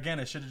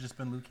have just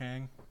been Liu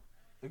Kang.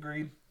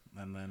 Agreed.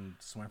 And then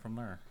just went from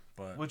there.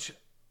 But which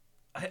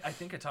I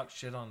think I talked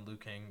shit on Liu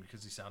Kang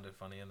because he sounded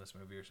funny in this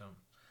movie or something.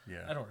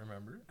 Yeah. I don't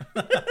remember.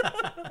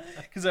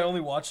 Because I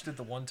only watched it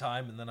the one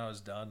time and then I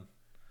was done.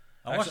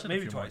 I watched it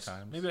maybe a few twice. More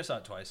times. Maybe I saw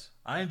it twice.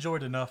 I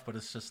enjoyed enough, but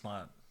it's just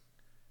not...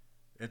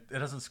 It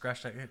doesn't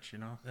scratch that itch, you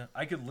know? Yeah.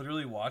 I could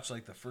literally watch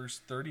like the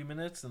first 30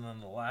 minutes and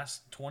then the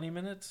last 20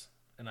 minutes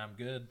and I'm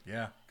good.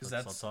 Yeah. Because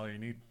that's all you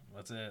need.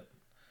 That's it.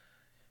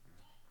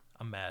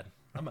 I'm mad.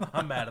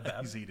 I'm mad about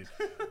it. He's heated.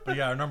 But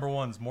yeah, our number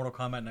one's Mortal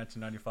Kombat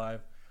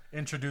 1995.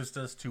 Introduced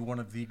us to one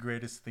of the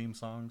greatest theme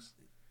songs.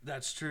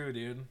 That's true,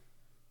 dude.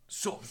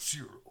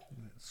 Sub-Zero.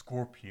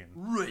 Scorpion.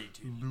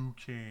 Raiden. Liu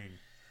Kang.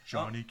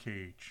 Johnny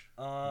Cage.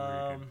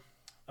 I'm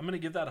going to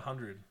give that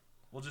 100.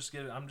 I'm just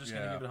going to give it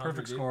 100.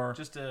 Perfect dude. score.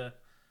 Just to...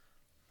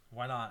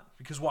 Why not?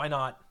 Because why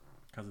not?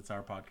 Because it's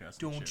our podcast.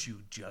 Don't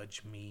you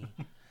judge me.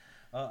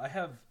 I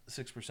have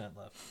 6%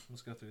 left.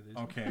 Let's go through these.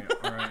 Okay,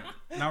 all right.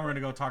 Now we're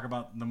gonna go talk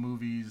about the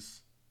movies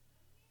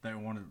that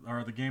we want to,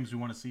 or the games we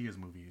want to see as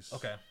movies.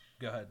 Okay,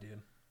 go ahead, dude.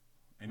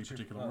 Any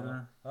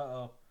particular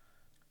order?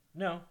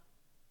 No.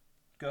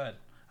 Go ahead.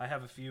 I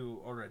have a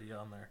few already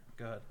on there.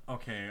 Go ahead.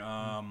 Okay.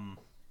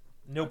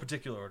 No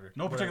particular order.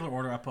 No particular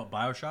order. I put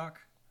BioShock.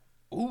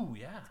 Ooh,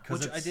 yeah.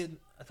 Which I did.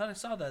 I thought I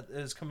saw that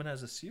as coming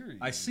as a series.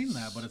 I seen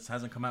that, but it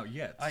hasn't come out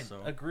yet. I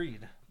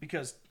agreed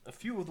because a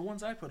few of the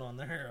ones I put on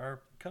there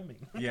are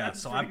coming. Yeah,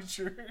 so I'm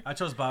sure. I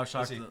chose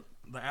BioShock.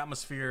 The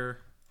atmosphere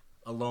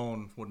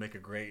alone would make a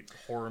great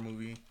horror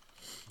movie.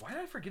 Why did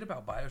I forget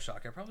about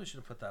BioShock? I probably should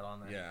have put that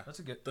on there. Yeah, that's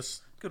a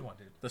good one,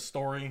 dude. The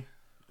story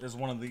is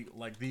one of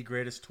the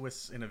greatest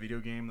twists in a video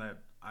game that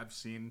I've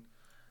seen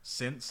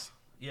since.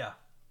 Yeah.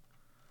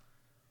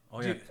 Oh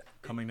yeah, dude,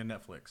 coming to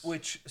Netflix.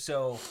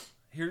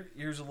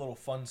 Here's a little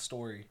fun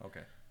story.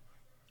 Okay.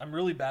 I'm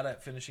really bad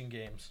at finishing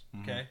games.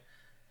 Okay.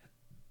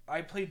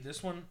 I played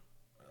this one.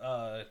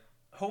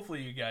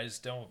 Hopefully you guys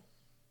don't.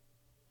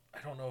 I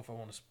don't know if I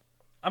want to.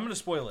 I'm going to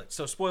spoil it.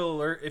 So spoiler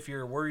alert: if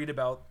you're worried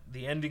about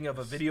the ending of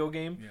a video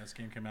game, yeah, this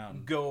game came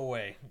out. Go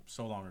away.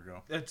 So long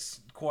ago. It's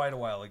quite a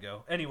while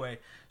ago. Anyway,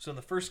 so in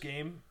the first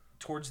game,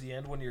 towards the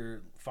end, when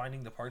you're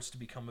finding the parts to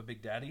become a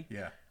Big Daddy,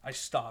 yeah, I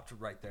stopped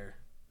right there.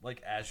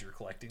 Like as you're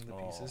collecting the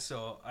pieces.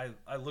 So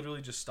I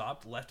literally just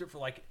stopped, left it for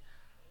like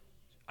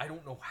I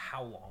don't know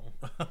how long.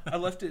 I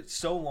left it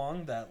so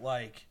long that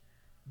like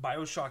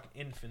BioShock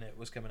Infinite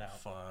was coming out.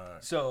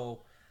 Fuck.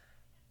 So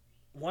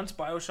once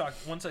I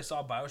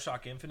saw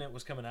BioShock Infinite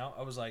was coming out,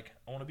 I was like,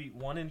 I want to beat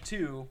 1 and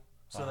 2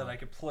 so that I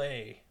could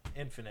play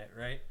Infinite,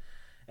 right?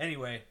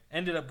 Anyway,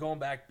 ended up going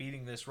back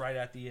beating this right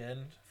at the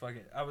end. Fuck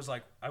it. I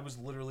was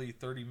literally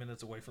 30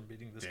 minutes away from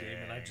beating this game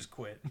and I just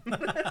quit.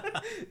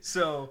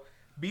 So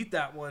beat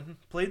that one,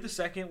 played the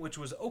second, which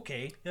was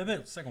okay. Yeah,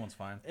 the second one's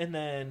fine. And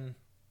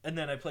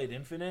then I played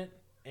Infinite,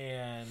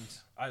 and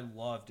I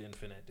loved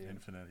Infinite, dude.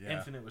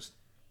 Infinite was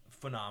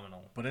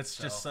phenomenal. But it's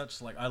just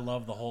such, like, I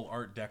love the whole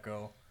Art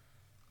Deco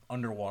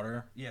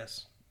underwater.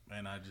 Yes.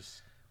 And I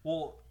just...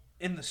 Well,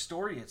 in the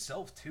story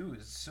itself, too,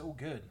 is so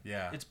good.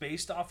 Yeah. It's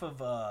based off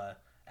of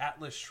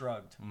Atlas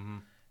Shrugged. Mm-hmm.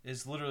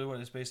 Is literally what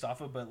it's based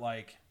off of, but,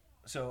 like...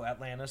 So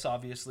Atlantis,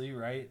 obviously,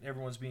 right?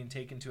 Everyone's being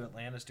taken to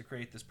Atlantis to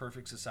create this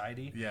perfect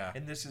society. Yeah.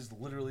 And this is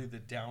literally the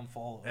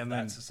downfall of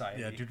that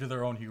society. Yeah, due to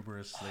their own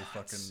hubris, they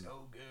fucking...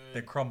 so good.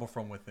 They crumble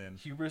from within.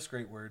 Hubris,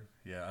 great word.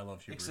 Yeah, I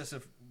love hubris.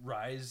 Excessive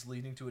rise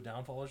leading to a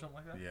downfall or something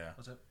like that? Yeah.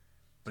 What's it?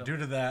 But due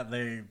to that,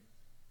 they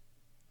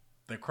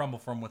crumble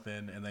from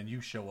within, and then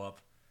you show up.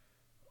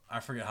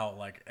 I forget how,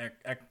 like,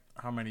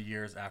 how many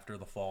years after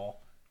the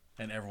fall,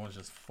 and everyone's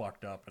just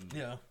fucked up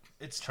and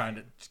it's trying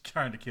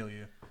to kill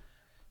you.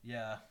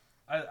 Yeah.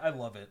 I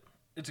love it.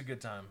 It's a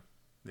good time.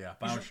 Yeah,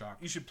 BioShock.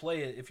 You should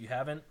play it if you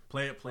haven't.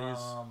 Play it, please.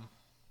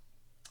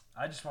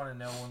 I just want to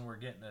know when we're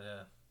getting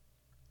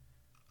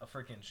a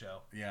freaking show.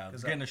 Yeah,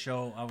 getting a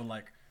show. I would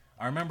like.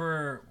 I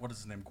remember what is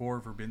his name,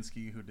 Gore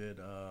Verbinski, who did.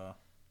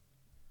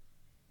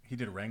 He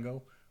did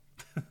Rango.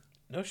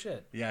 No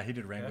shit. Yeah, he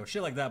did Rango,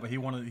 shit like that. But he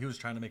was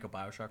trying to make a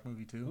BioShock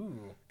movie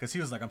too. Because he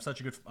was like, I'm such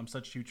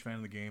a huge fan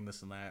of the game,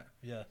 this and that.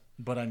 Yeah.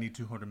 But I need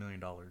 $200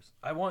 million.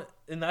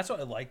 And that's why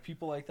I like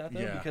people like that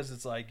though, because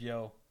it's like,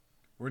 yo,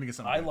 we're gonna get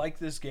something. I like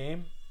this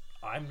game.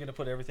 I'm gonna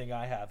put everything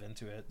I have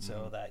into it,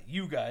 so that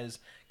you guys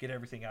get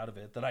everything out of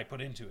it that I put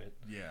into it.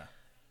 Yeah.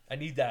 I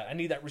need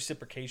that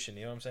reciprocation.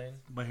 You know what I'm saying?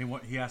 But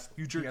he asked,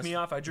 you jerk me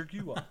off, I jerk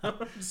you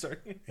off.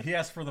 Sorry. He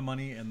asked for the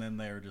money, and then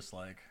they were just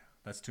like,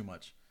 that's too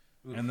much.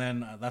 Oof. And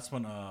then that's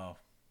when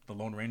the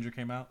Lone Ranger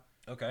came out.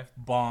 Okay.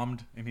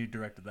 Bombed, and he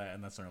directed that,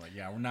 and that's when they're like,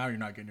 yeah, well, now you're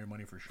not getting your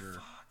money for sure.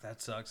 Fuck,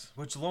 that sucks.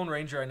 Which Lone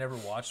Ranger I never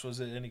watched.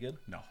 Was it any good?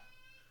 No.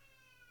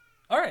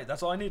 All right,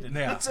 that's all I needed.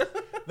 Yeah.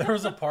 There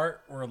was a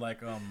part where, like,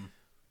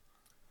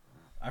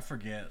 I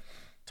forget,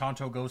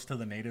 Tonto goes to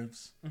the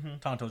natives. Mm-hmm.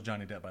 Tonto's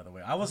Johnny Depp, by the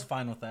way. I was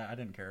fine with that. I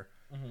didn't care.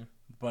 Mm-hmm.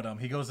 But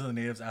he goes to the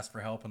natives, asks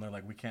for help, and they're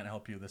like, we can't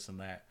help you, this and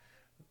that.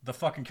 The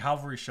fucking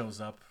cavalry shows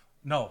up.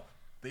 No,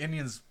 the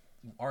Indians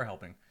are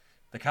helping.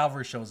 The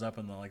cavalry shows up,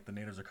 and the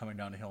natives are coming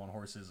down the hill on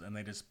horses, and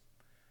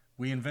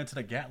we invented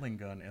a Gatling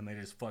gun, and they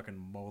just fucking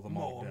mow them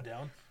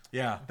down.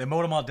 Yeah, they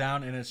mowed them all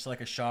down, and it's like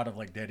a shot of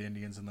like dead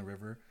Indians in the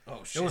river.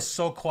 Oh shit! It was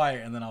so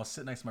quiet, and then I was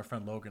sitting next to my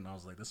friend Logan, and I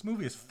was like, "This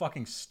movie is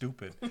fucking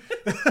stupid." And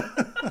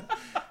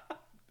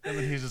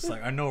then he's just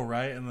like, "I know,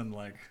 right?" And then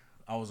like,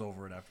 I was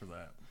over it after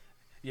that.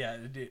 Yeah,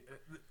 dude,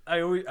 I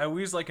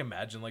always like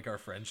imagine like our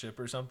friendship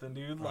or something,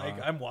 dude. Like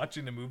I'm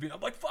watching the movie and I'm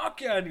like, fuck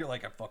yeah, and you're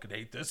like, I fucking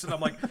hate this, and I'm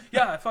like,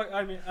 yeah,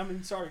 I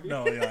mean, sorry, dude.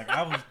 No, yeah, like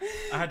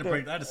I had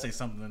to say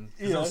something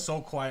because it was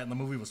so quiet and the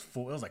movie was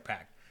full. It was like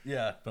packed.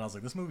 Yeah, but I was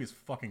like, this movie is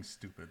fucking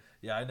stupid.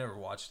 Yeah, I never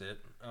watched it.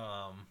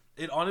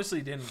 It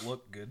honestly didn't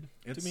look good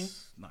to me.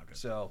 Not good.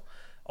 So,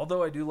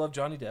 although I do love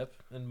Johnny Depp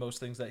and most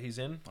things that he's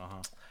in,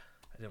 I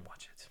didn't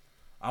watch it.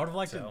 I would have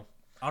liked it.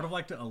 I would have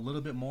liked it a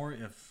little bit more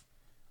if.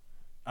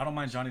 I don't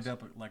mind Johnny Depp,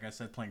 like I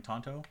said, playing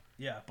Tonto.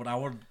 Yeah. But I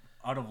would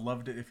have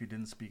loved it if he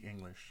didn't speak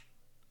English.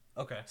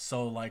 Okay.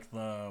 So like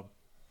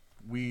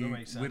we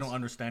don't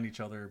understand each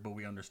other, but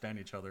we understand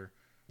each other.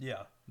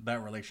 Yeah.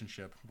 That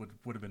relationship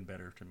would have been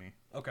better to me.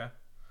 Okay.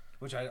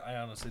 Which I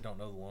honestly don't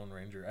know the Lone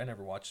Ranger. I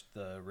never watched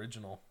the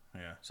original.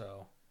 Yeah.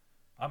 So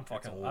I'm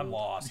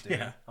lost, dude.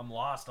 Yeah. I'm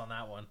lost on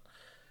that one.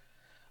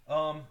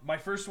 My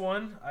first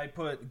one, I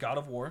put God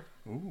of War.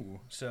 Ooh.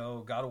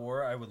 So God of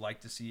War, I would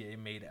like to see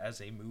made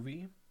as a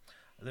movie.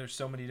 There's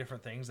so many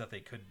different things that they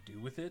could do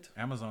with it.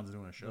 Amazon's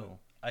doing a show.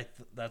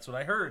 That's what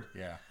I heard.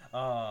 Yeah.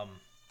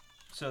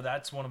 So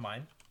that's one of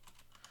mine.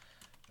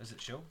 Is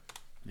it show?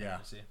 Yeah.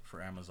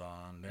 For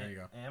Amazon. There you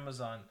go.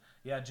 Amazon.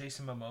 Yeah,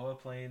 Jason Momoa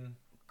playing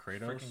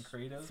Kratos. Freaking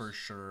Kratos. For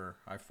sure.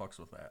 I fucks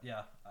with that.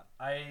 Yeah.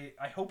 I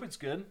hope it's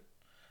good.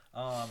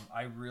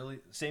 I really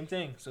same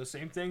thing. So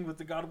same thing with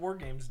the God of War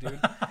games, dude.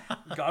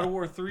 God of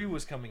War 3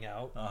 was coming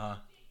out.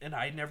 And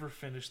I never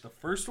finished the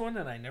first one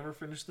and I never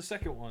finished the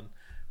second one.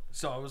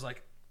 So I was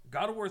like,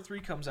 God of War 3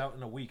 comes out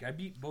in a week. I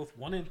beat both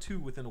 1 and 2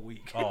 within a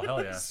week. Oh,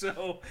 hell yeah.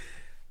 So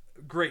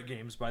great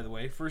games, by the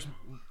way. First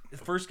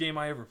game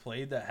I ever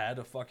played that had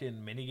a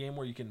fucking mini game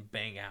where you can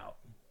bang out,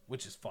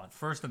 which is fun.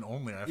 First and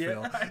only, I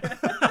feel.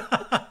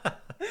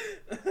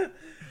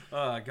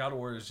 God of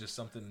War is just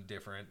something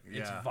different.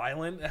 It's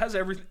violent. It has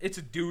everything. It's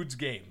a dude's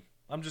game.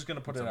 I'm just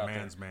gonna put it out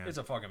there. Man. It's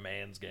a fucking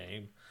man's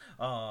game.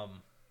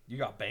 You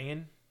got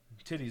banging,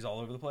 titties all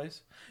over the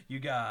place. You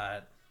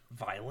got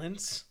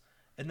violence,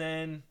 and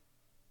then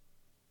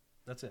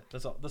that's it.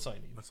 That's all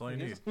you need. That's all you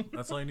need.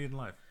 That's all you need in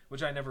life.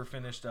 Which I never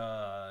finished.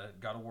 God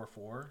of War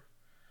 4,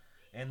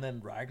 and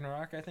then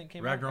Ragnarok. I think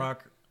came out.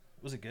 Ragnarok.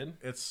 Was it good?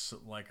 It's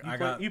like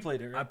you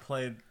played it.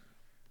 Right?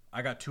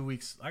 I got 2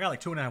 weeks. I got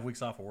like 2.5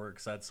 weeks off of work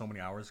because I had so many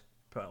hours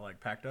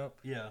packed up.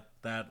 Yeah.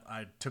 That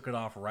I took it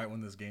off right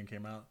when this game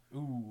came out.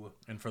 Ooh.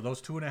 And for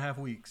those 2.5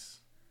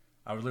 weeks,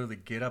 I would literally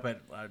get up,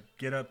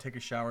 take a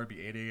shower, it'd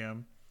be 8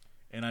 a.m.,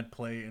 and I'd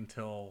play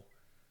until.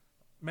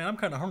 Man, I'm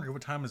kind of hungry.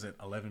 What time is it?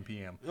 11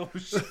 p.m. Oh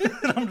shit!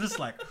 And I'm just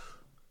like,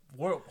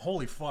 what?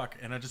 Holy fuck!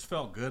 And I just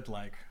felt good.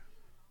 Like,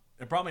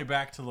 it brought me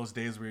back to those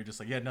days where you're just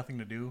like, you had nothing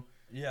to do.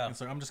 Yeah. And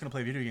so I'm just gonna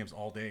play video games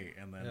all day,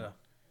 and then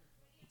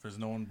there's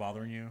no one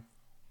bothering you.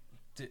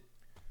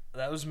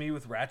 That was me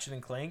with Ratchet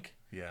and Clank.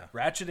 Yeah.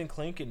 Ratchet and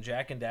Clank and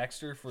Jak and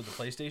Daxter for the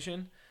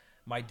PlayStation.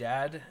 My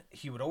dad,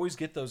 he would always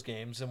get those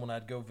games, and when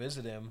I'd go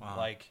visit him,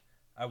 like,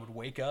 I would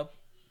wake up,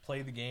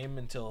 play the game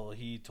until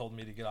he told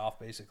me to get off,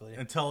 basically.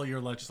 Until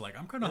you're like, just like,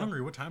 I'm kind of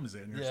hungry. What time is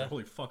it? And you're just like,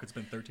 holy fuck, it's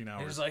been 13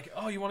 hours. And he's like,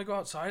 oh, you want to go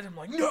outside? I'm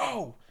like,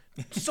 no!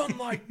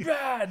 Sunlight,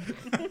 bad!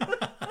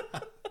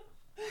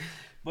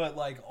 But,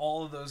 like,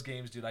 all of those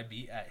games, dude, I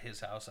beat at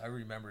his house. I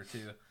remember,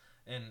 too.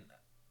 And,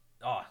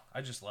 I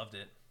just loved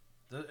it.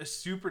 It's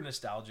super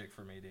nostalgic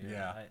for me, dude.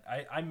 Yeah.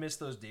 I miss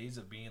those days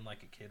of being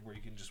like a kid where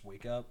you can just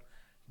wake up,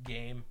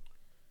 game,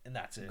 and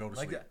that's it. Go to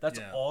sleep. That's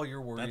all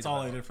you're worried about. That's all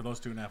I did for those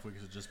 2.5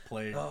 weeks is just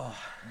play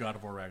God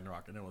of War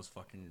Ragnarok, and it was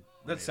fucking amazing.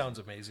 That sounds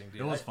amazing,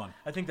 dude. It was fun.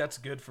 I think that's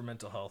good for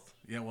mental health.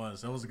 Yeah, it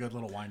was. It was a good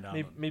little wind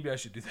down. Maybe I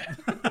should do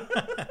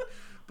that.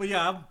 But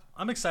yeah,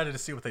 I'm excited to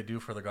see what they do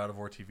for the God of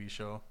War TV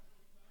show.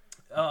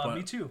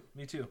 Me too.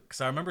 Because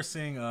I remember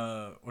seeing,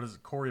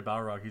 Cory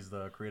Balrog, he's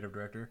the creative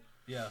director.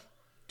 Yeah.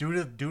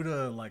 Due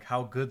to like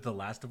how good The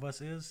Last of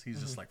Us is,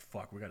 he's just like,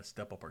 fuck, we got to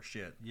step up our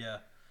shit. Yeah.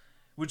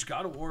 Which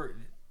God of War,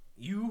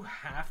 you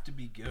have to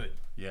be good.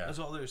 Yeah. That's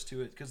all there is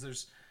to it. Because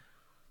there's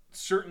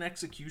certain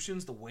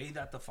executions, the way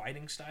that the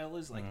fighting style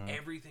is, like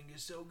everything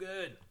is so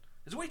good.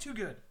 It's way too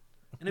good.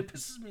 And it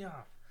pisses me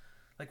off.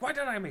 Like, why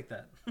didn't I make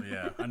that?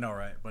 Yeah, I know,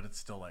 right? But it's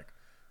still like,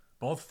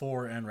 both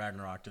 4 and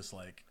Ragnarok just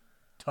like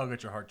tug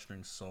at your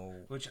heartstrings so.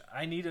 Which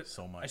I needed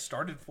so much. I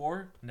started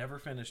 4, never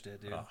finished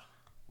it, dude.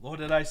 What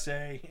did I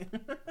say?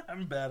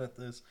 I'm bad at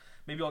this.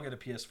 Maybe I'll get a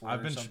PS4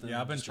 or something. Yeah,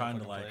 I've been trying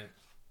to like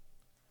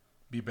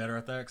be better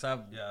at that because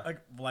I've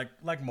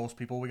like most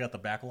people, we got the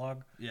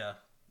backlog. Yeah.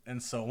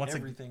 And so once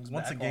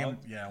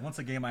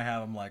a game I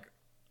have, I'm like,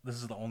 this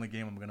is the only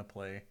game I'm gonna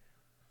play.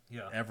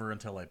 Yeah. Ever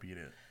until I beat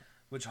it.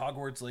 Which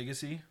Hogwarts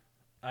Legacy,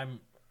 I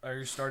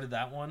started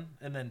that one,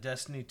 and then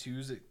Destiny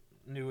 2's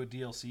new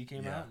DLC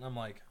came out, and I'm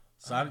like,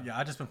 so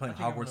I just been playing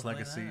Hogwarts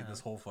Legacy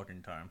this whole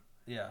fucking time.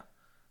 Yeah.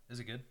 Is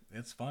it good?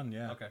 It's fun,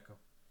 yeah. Okay, cool.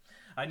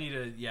 I need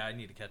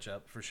to catch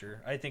up for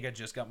sure. I think I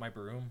just got my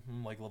broom.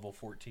 I'm like level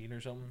 14 or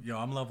something. Yo,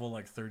 I'm level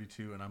like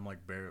 32, and I'm like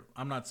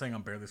I'm not saying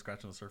I'm barely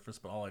scratching the surface,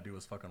 but all I do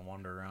is fucking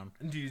wander around.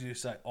 Do you do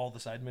all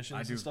the side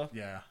missions and stuff?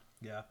 Yeah.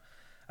 Yeah.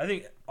 I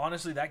think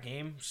honestly that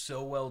game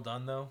so well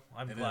done though.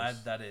 I'm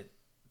glad that it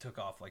took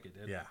off like it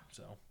did. Yeah.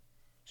 So,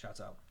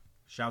 shouts out.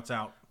 Shouts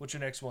out. What's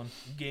your next one?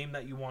 Game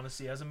that you want to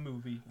see as a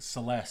movie?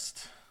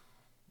 Celeste.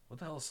 What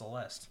the hell is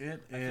Celeste? I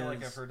feel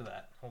like I've heard of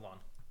that. Hold on.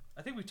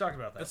 I think we've talked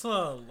about that. It's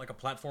like a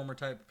platformer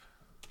type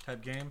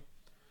game.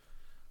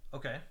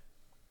 Okay.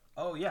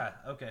 Oh yeah.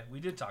 Okay. We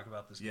did talk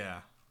about this game. Yeah.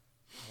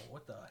 Oh,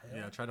 what the hell?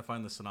 Yeah. Try to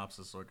find the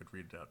synopsis so I could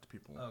read it out to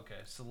people.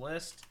 Okay.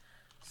 Celeste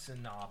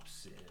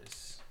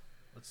synopsis.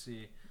 Let's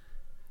see.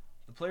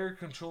 The player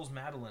controls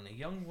Madeline, a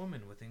young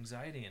woman with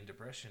anxiety and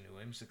depression who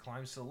aims to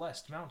climb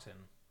Celeste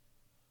Mountain.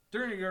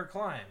 During her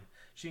climb,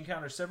 she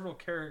encounters several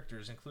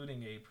characters,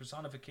 including a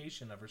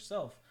personification of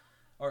herself,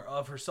 or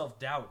of her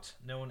self-doubt,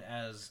 known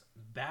as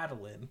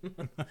Badeline.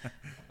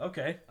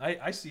 Okay,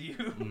 I see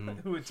you.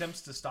 Who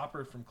attempts to stop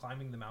her from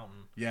climbing the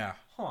mountain. Yeah.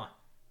 Huh.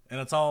 And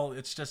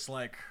it's just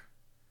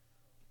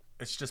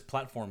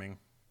platforming.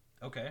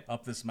 Okay.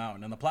 up this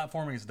mountain, and the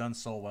platforming is done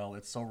so well.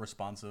 It's so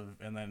responsive,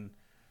 and then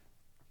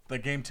the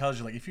game tells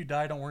you like if you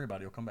die, don't worry about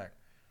it, you'll come back.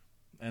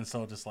 And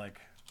so just like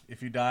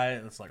if you die,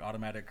 it's like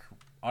automatic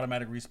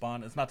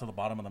respawn. It's not to the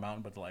bottom of the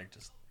mountain, but like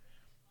just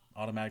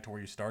automatic to where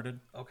you started.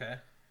 Okay.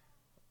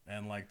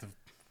 And like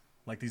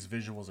these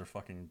visuals are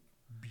fucking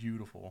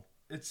beautiful.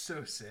 It's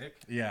so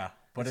sick. Yeah,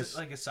 but it's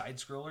like a side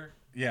scroller.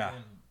 Yeah.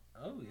 And,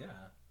 oh yeah.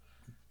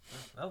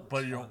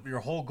 But your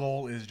whole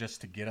goal is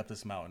just to get up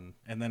this mountain,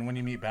 and then when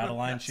you meet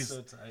Battleline,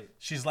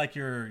 she's like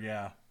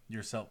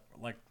yourself,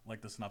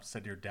 like the synopsis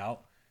said, your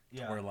doubt.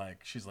 Yeah. Where like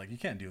she's like, you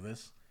can't do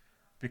this,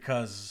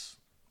 because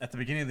at the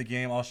beginning of the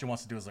game, all she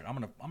wants to do is like, I'm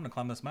gonna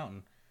climb this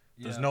mountain.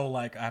 There's no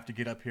like I have to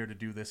get up here to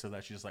do this or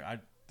that. She's just like,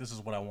 this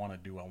is what I want to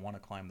do. I want to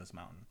climb this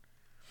mountain.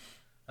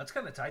 That's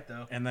kind of tight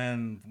though. And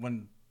then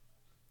when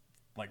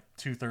like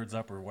 2/3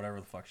 up or whatever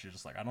the fuck, she's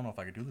just like, I don't know if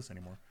I could do this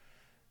anymore.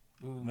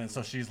 Ooh. And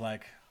so she's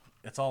like,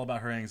 it's all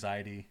about her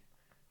anxiety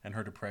and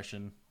her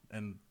depression,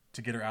 and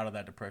to get her out of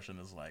that depression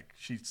is like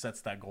she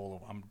sets that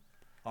goal of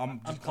I'm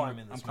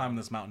climbing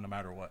this mountain no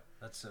matter what.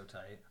 That's so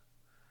tight.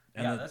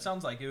 And that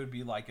sounds like it would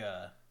be like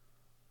a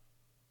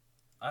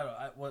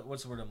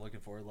what's the word I'm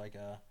looking for? Like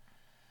a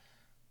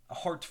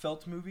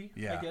heartfelt movie,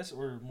 I guess,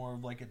 or more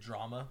of like a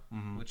drama,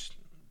 which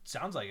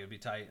sounds like it would be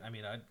tight. I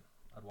mean, I'd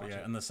watch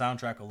it. And the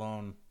soundtrack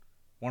alone,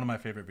 one of my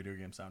favorite video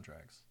game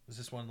soundtracks. Is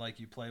this one like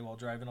you play while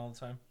driving all the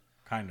time?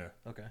 Kinda.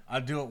 Okay. I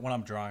do it when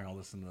I'm drawing. I'll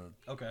listen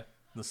to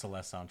the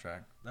Celeste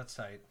soundtrack. That's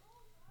tight.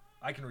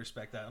 I can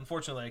respect that.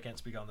 Unfortunately, I can't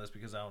speak on this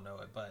because I don't know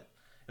it, but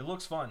it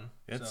looks fun.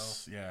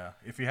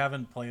 If you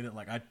haven't played it,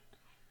 like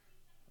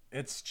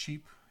it's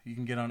cheap. You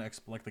can get on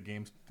the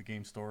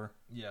game store.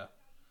 Yeah.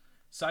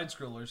 Side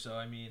scroller, so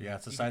I mean. Yeah,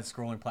 it's a side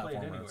scrolling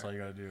platformer. That's all you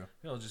gotta do.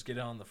 You'll just get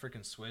it on the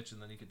freaking Switch,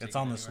 and then you can. It's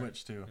on the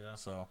Switch too. Yeah.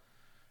 So,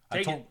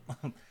 I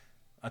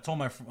told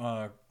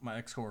my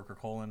ex coworker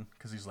Colin,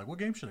 because he's like, "What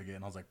game should I get?"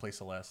 And I was like, "Play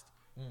Celeste,"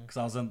 because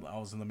I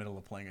was in the middle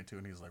of playing it too,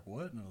 and he's like,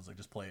 "What?" And I was like,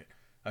 "Just play it."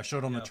 I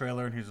showed him the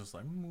trailer, and he's just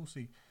like, "We'll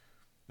see."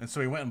 And so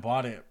he went and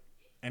bought it,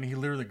 and he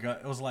literally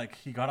it was like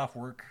he got off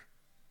work.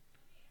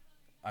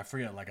 I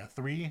forget, like at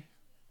 3.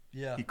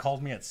 Yeah. He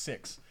called me at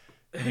 6,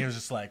 and he was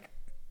just like,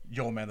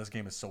 "Yo, man, this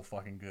game is so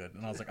fucking good."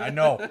 And I was like, "I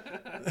know."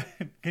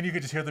 And you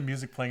could just hear the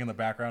music playing in the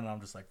background, and I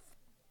was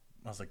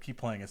like, keep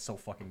playing. It's so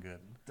fucking good.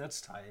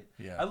 That's tight.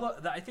 Yeah.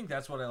 I think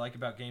that's what I like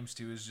about games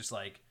too, is just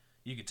like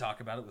you could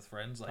talk about it with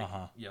friends. Like,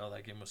 yo,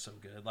 that game was so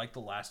good. Like The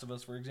Last of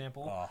Us, for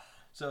example. Oh.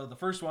 So the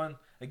first one,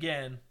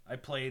 again, I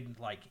played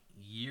like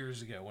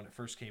years ago when it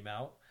first came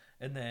out,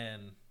 and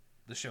then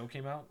the show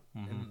came out,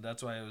 and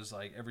that's why I was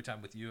like, every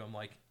time with you, I'm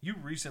like, you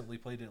recently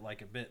played it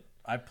like a bit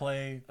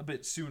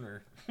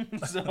sooner.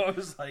 So I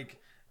was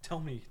like, tell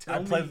me. I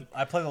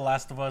play The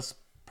Last of Us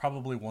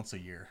probably once a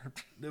year.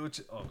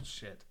 Oh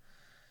shit.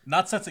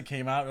 Not since it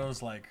came out. It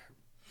was like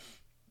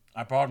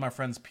I borrowed my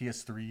friend's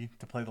PS3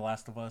 to play The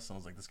Last of Us, and I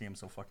was like, this game's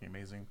so fucking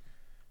amazing.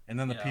 And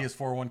then the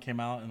PS4 one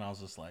came out, and I was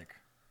just like,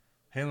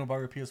 hey, I'm gonna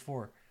borrow your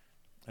PS4.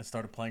 I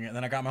started playing it, and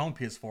then I got my own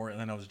PS4, and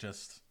then I was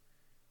just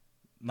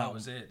that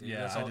was it. Dude.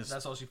 Yeah,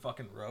 that's all she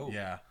fucking wrote.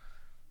 Yeah.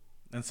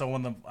 And so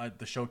when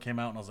the show came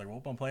out, and I was like,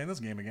 well, I'm playing this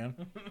game again.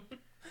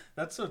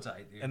 That's so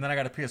tight, dude. And then I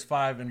got a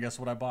PS5, and guess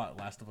what I bought?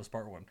 Last of Us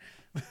Part 1.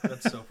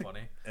 That's so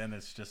funny. And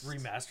it's just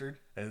remastered.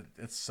 It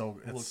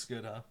looks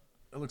good, huh?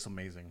 It looks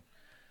amazing.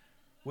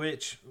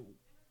 Which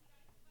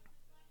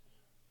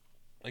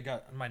I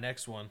got my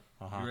next one.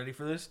 You ready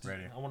for this?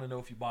 Ready. I want to know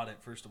if you bought it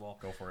first of all.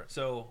 Go for it.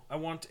 So I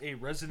want a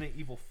Resident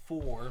Evil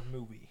 4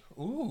 movie.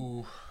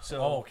 Ooh.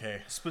 So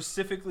okay.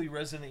 Specifically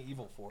Resident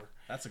Evil 4.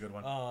 That's a good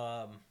one.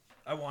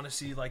 I want to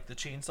see like the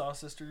Chainsaw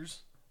Sisters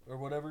or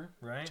whatever,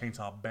 right?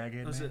 Chainsaw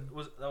Baggage.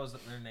 That was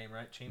their name,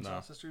 right?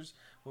 Chainsaw Sisters.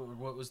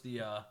 What was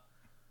the?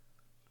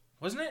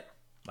 Wasn't it?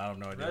 I don't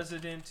know.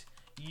 Resident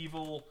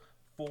Evil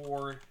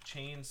 4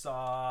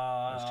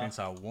 Chainsaw. Was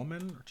Chainsaw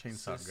Woman or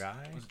Chainsaw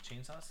Guy? Was it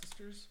Chainsaw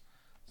Sisters?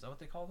 Is that what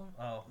they called them?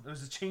 Oh, there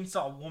was a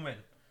Chainsaw Woman.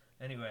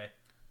 Anyway,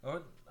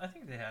 I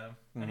think they had them.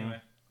 Anyway,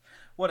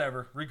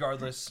 whatever.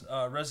 Regardless,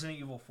 Resident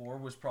Evil 4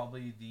 was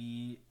probably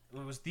the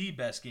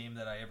best game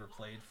that I ever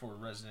played for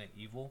Resident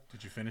Evil.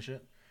 Did you finish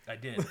it? I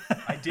did.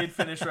 I did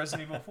finish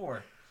Resident Evil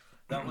 4.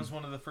 That was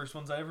one of the first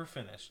ones I ever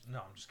finished. No,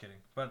 I'm just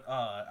kidding. But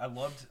I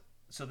loved.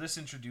 So this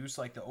introduced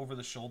like the over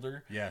the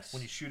shoulder. Yes.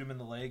 When you shoot them in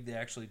the leg, they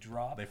actually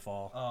drop. They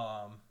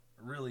fall.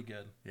 Really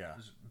good. Yeah. It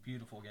was a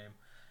beautiful game.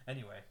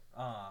 Anyway.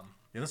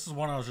 Yeah, this is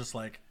one I was just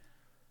like,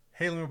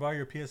 hey, let me borrow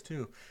your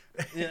PS2.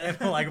 Yeah.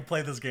 And I could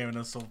play this game, and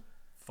it's so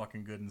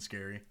fucking good and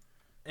scary.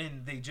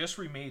 And they just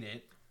remade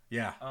it.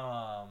 Yeah.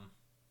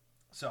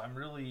 So I'm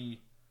really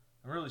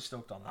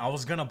stoked on that. I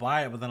was gonna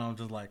buy it, but then I was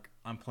just like,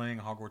 I'm playing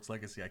Hogwarts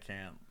Legacy. I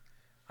can't.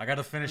 I got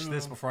to finish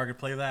this before I could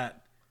play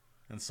that.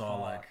 And so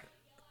like,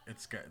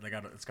 it's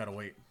got to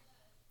wait.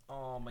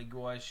 Oh my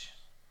gosh.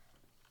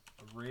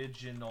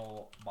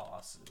 Original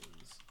bosses.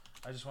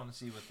 I just want to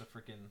see what the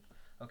freaking.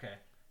 Okay.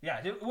 Yeah,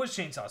 it was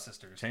Chainsaw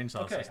Sisters.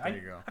 Chainsaw Sisters. There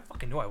you go. I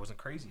fucking knew I wasn't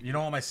crazy. You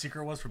know what my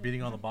secret was for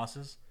beating all the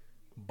bosses?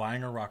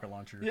 Buying a rocket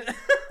launcher.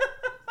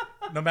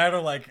 No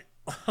matter like,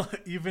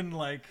 even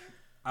like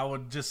I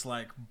would just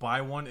like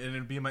buy one and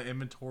it'd be in my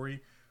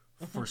inventory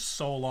for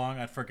so long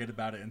I'd forget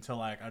about it until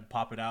like I'd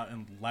pop it out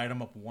and light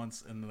them up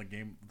once and the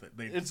game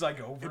it's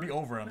like over. It'd be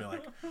over and I'd be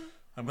like,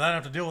 I'm glad I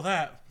don't have to deal with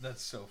that.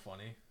 That's so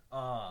funny.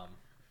 I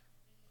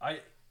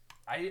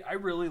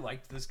really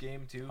liked this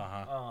game too.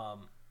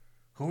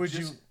 Who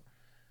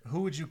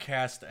would you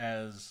cast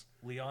as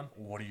Leon?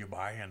 What are you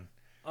buying?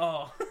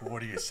 Oh,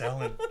 What are you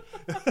selling?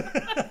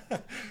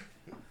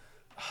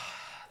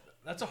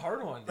 that's a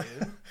hard one,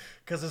 dude.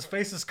 Because his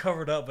face is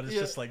covered up, but it's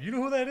just like, you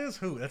know who that is?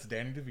 Who? That's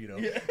Danny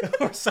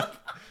DeVito. Or some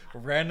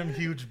random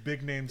huge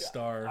big name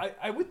star.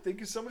 I would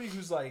think of somebody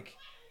who's like,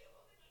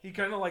 he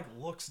kind of like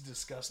looks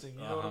disgusting.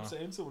 You know what I'm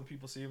saying? So when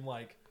people see him,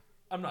 like,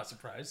 I'm not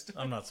surprised.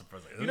 I'm not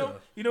surprised. You know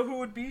who it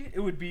would be? It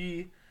would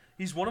be,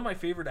 he's one of my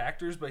favorite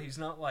actors, but he's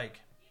not like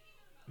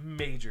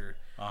major.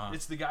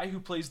 It's the guy who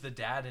plays the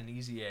dad in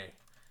Easy A.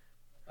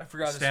 I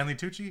forgot Stanley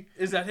Tucci?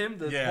 Is that him?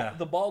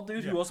 The bald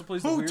dude who also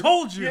plays the Who weird...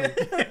 told you?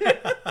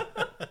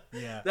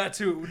 Yeah. That's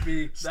who it would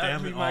be.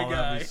 That would be my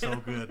guy. That'd be so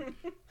good.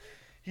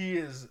 He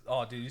is...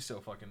 Oh, dude, he's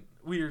so fucking...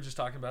 We were just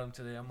talking about him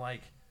today. I'm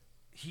like,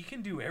 he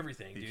can do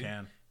everything, dude. He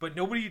can. But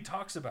nobody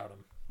talks about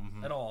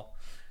him at all.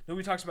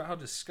 Nobody talks about how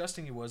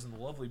disgusting he was in The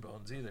Lovely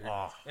Bones either.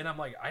 Oh. And I'm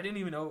like, I didn't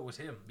even know it was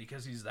him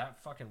because he's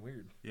that fucking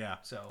weird. Yeah.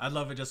 So I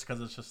love it just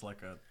because it's just like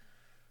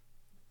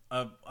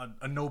a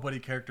nobody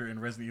character in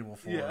Resident Evil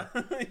 4. Yeah.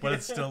 But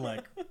it's still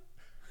like,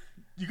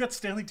 you got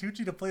Stanley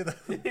Tucci to play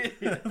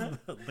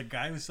the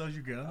guy who sells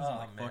you guns? Oh,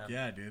 like, man. fuck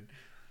yeah, dude.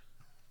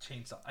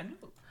 Chainsaw. I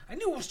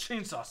knew it was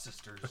Chainsaw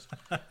Sisters.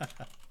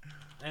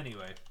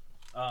 Anyway,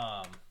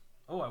 I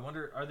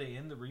wonder, are they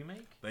in the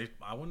remake?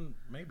 I wouldn't.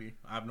 Maybe.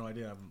 I have no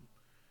idea.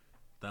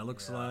 That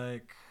looks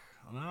like.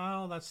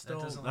 No, that's the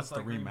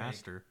like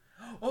remaster.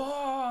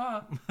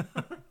 Oh.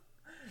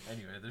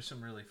 Anyway, there's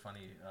some really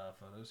funny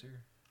photos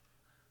here.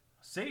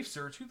 Safe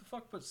search. Who the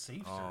fuck put safe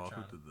search on?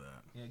 Who did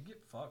that? Yeah,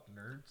 get fucked,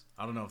 nerds.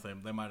 I don't know if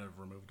they might have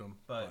removed them.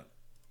 But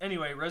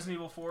anyway, Resident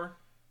Evil 4.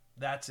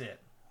 That's it.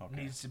 Okay.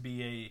 Needs to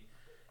be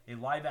a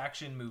live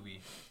action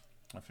movie.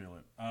 I feel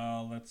it.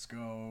 Let's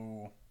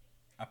go.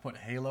 I put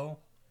Halo.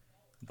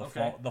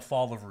 The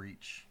Fall of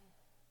Reach.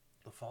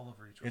 The Fall of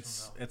Reach.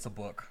 It's a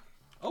book.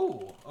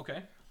 Oh,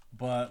 okay.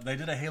 But they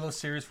did a Halo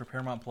series for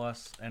Paramount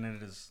Plus, and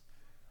it is.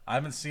 I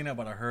haven't seen it,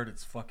 but I heard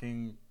it's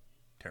fucking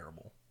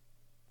terrible.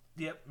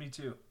 Yep, me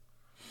too.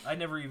 I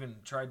never even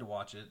tried to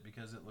watch it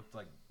because it looked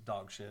like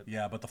dog shit.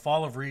 Yeah, but the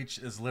Fall of Reach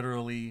is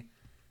literally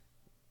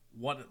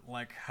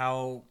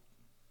how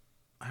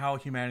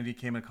humanity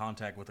came in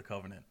contact with the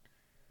Covenant.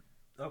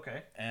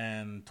 Okay.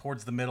 And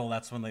towards the middle,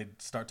 that's when they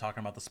start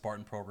talking about the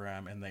Spartan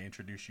program, and they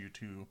introduce you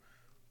to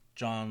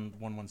John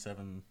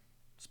 117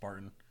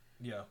 Spartan.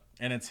 Yeah.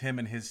 And it's him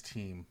and his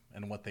team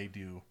and what they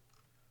do.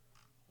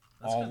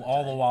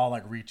 All the while,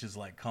 like, Reach is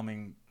like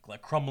coming,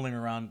 like crumbling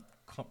around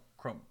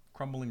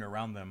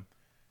them,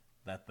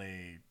 that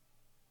they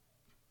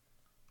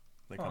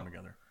come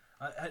together.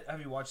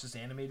 Have you watched this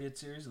animated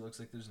series? It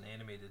looks like there's an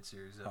animated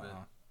series of it.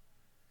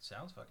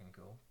 Sounds fucking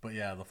cool. But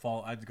yeah,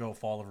 I'd go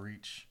Fall of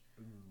Reach,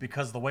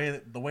 because the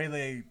way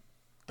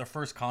their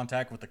first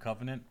contact with the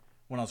Covenant,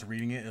 when I was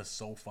reading it, is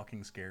so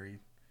fucking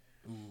scary.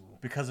 Ooh.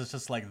 Because it's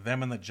just like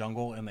them in the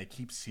jungle, and they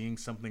keep seeing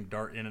something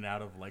dart in and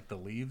out of like the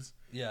leaves.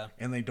 Yeah.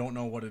 And they don't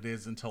know what it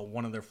is until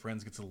one of their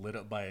friends gets lit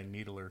up by a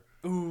needler.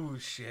 Ooh,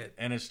 shit.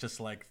 And it's just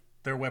like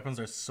their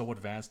weapons are so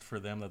advanced for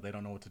them that they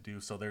don't know what to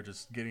do, so they're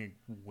just getting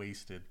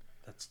wasted.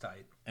 That's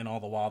tight. And all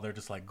the while they're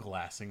just like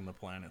glassing the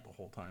planet the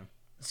whole time.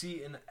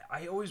 See, and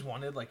I always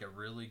wanted like a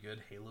really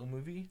good Halo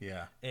movie.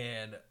 Yeah.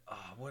 And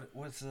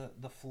what's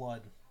the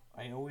Flood?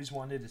 I always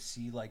wanted to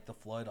see like the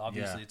Flood.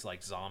 Obviously, It's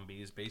like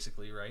zombies,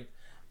 basically, right?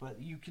 But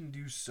you can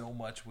do so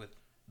much with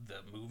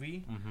the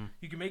movie. Mm-hmm.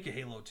 You can make a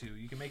Halo 2.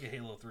 You can make a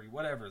Halo 3.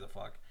 Whatever the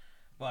fuck.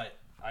 But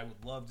I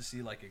would love to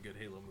see like a good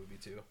Halo movie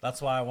too.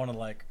 That's why I want to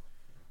like.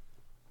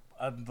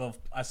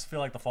 I feel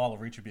like the Fall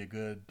of Reach would be a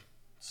good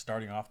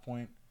starting off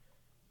point.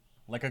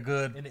 Like a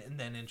good and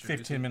then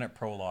 15-minute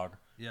prologue.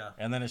 Yeah.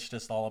 And then it's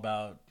just all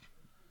about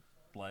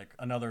like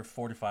another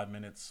 45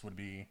 minutes would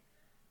be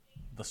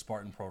the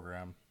Spartan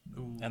program.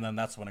 Ooh. And then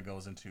that's when it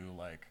goes into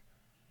like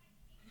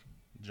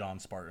John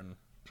Spartan.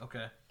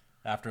 Okay.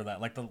 After that,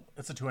 like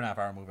it's a 2.5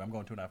 hour movie. I'm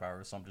going 2.5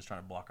 hours, so I'm just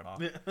trying to block it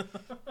off.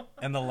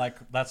 And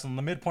that's in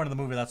the midpoint of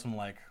the movie. That's when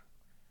like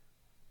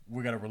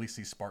we got to release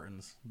these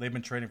Spartans. They've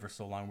been training for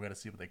so long. We got to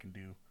see what they can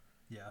do.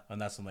 Yeah.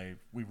 And that's when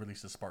we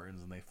release the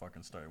Spartans, and they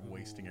fucking start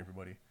wasting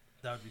everybody.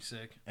 That would be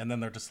sick. And then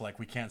they're just like,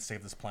 we can't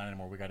save this planet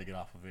anymore. We got to get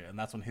off of it. And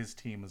that's when his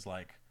team is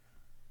like,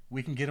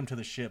 we can get him to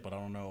the ship, but I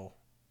don't know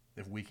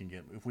if we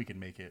can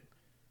make it.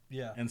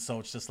 Yeah. And so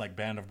it's just like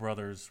band of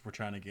brothers. We're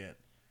trying to get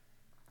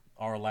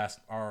our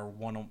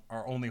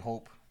only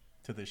hope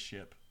to this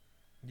ship.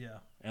 Yeah.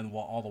 And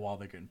all the while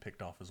they're getting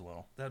picked off as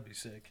well. That'd be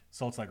sick.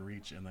 So it's like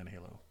Reach and then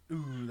Halo.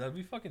 Ooh, that'd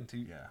be fucking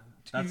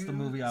That's the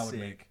movie I would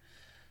make.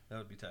 That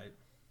would be tight.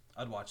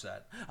 I'd watch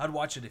that. I'd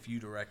watch it if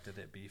you directed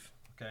it, Beef.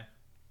 Okay.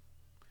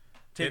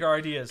 Take our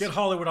ideas. Get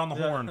Hollywood on the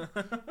horn.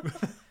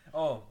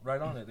 Oh, right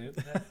on it, dude.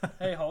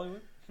 Hey, Hollywood,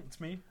 it's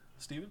me.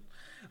 Steven.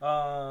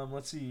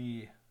 Let's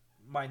see.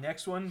 My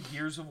next one,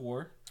 Gears of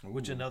War,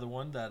 which another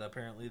one that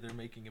apparently they're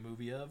making a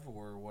movie of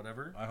or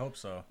whatever. I hope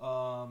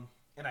so.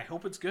 And I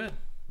hope it's good.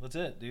 That's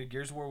it, dude.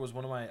 Gears of War was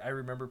one of my... I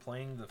remember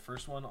playing the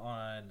first one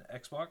on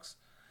Xbox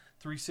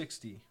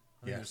 360.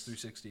 I think it was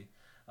 360.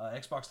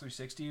 Xbox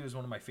 360 was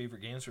one of my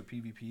favorite games for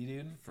PvP,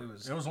 dude.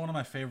 It was one of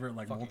my favorite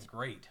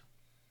great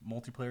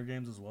multiplayer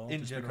games as well.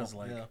 In just general,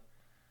 because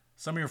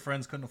some of your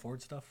friends couldn't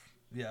afford stuff.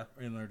 Yeah.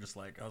 And they're just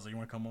like, I was like, you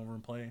want to come over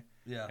and play?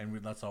 Yeah. And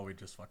that's all we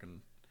just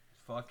fucking...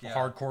 Fuck yeah.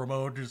 Hardcore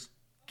mode, just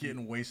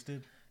getting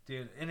wasted.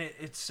 Dude, and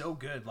it's so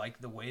good. Like,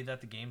 the way that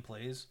the game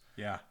plays.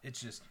 Yeah. It's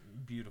just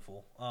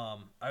beautiful.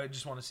 I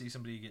just want to see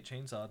somebody get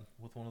chainsawed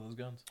with one of those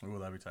guns. Ooh,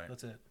 that'd be tight.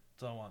 That's it.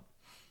 That's all I want.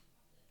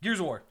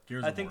 Gears of War.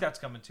 I think that's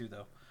coming too,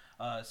 though.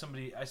 I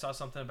saw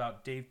something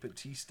about Dave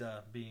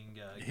Bautista being...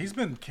 he's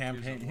been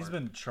He's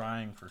been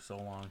trying for so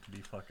long to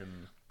be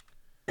fucking...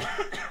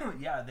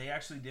 Yeah, they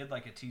actually did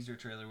like a teaser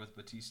trailer with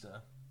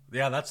Bautista.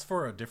 Yeah, that's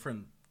for a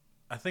different...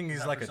 I think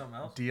he's like a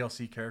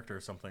DLC character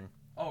or something.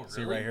 Oh, really?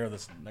 See right here,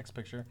 this next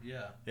picture?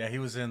 Yeah. Yeah, he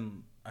was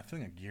in, I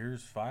think, a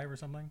Gears 5 or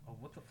something. Oh,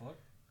 what the fuck?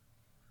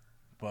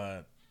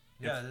 But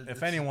yeah,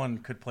 if anyone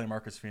could play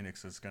Marcus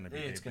Phoenix, it's going to be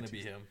It's going to be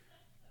him.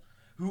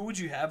 Who would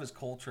you have as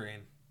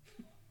Coltrane?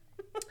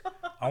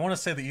 I want to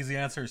say the easy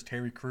answer is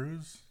Terry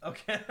Crews.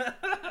 Okay.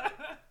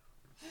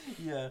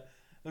 Yeah.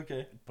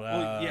 Okay.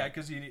 But yeah,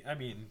 because you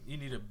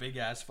need a big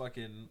ass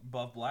fucking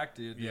buff black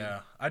dude. Yeah,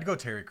 I'd go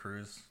Terry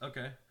Crews.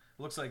 Okay.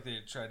 Looks like they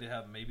tried to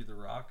have maybe The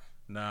Rock.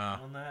 Nah.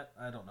 On that,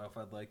 I don't know if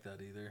I'd like that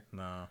either.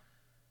 No.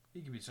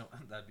 He could be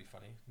that'd be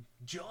funny.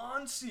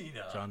 John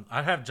Cena.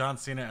 I'd have John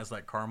Cena as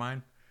like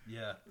Carmine.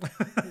 Yeah.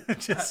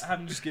 Have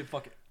him just get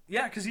fucking.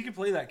 Yeah, because he could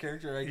play that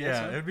character. I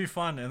guess. Yeah, it'd be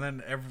fun. And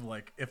then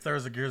if there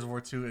was a Gears of War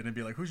 2, it'd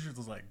be like, who's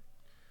yours? Like,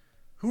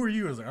 who are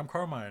you? It's like, I'm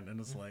Carmine, and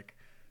it's like,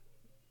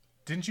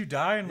 didn't you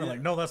die? And they're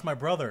like, no, that's my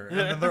brother. And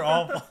then they're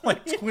all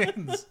like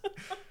twins.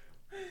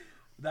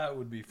 That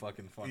would be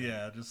fucking funny.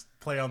 Yeah, just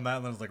play on that,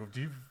 and then it's like,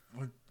 do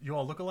you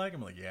all look alike?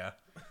 I'm like, yeah.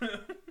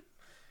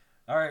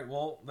 All right,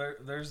 well,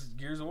 there's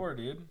Gears of War,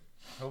 dude.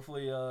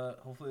 Hopefully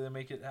they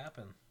make it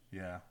happen.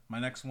 Yeah, my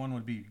next one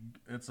would be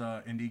it's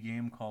a indie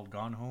game called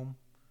Gone Home.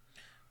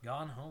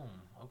 Gone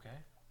Home. Okay,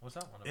 what's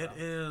that one about?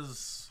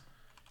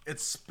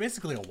 It's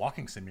basically a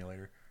walking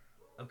simulator.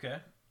 Okay.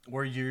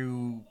 Where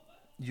you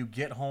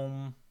get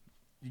home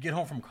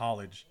from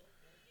college,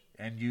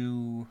 and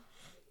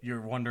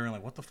you're wondering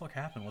like, what the fuck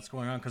happened? What's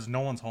going on? Because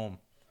no one's home.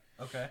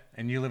 Okay.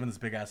 And you live in this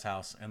big ass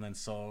house, and then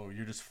so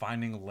you're just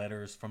finding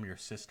letters from your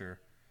sister,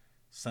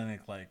 saying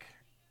like,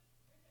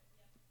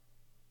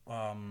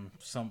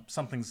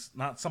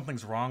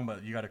 something's wrong,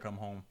 but you got to come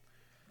home.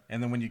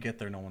 And then when you get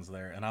there, no one's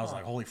there. And I was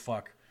like, holy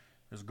fuck,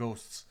 there's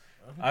ghosts.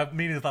 I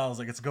immediately thought, I was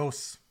like, it's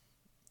ghosts.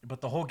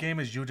 But the whole game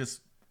is you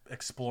just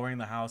exploring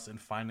the house and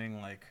finding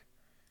like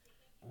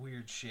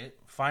weird shit.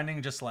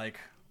 Finding just like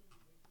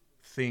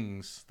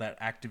things that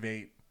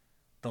activate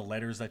the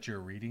letters that you're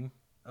reading.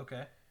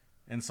 Okay.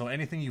 And so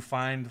anything you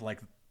find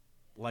like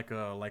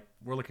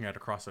we're looking at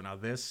across it now,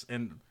 this,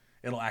 and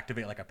it'll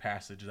activate like a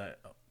passage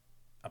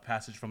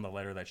from the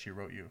letter that she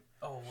wrote you.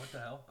 Oh, what the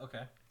hell?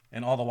 Okay.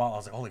 And all the while I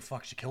was like, holy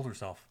fuck, she killed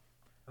herself.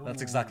 Ooh.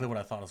 That's exactly what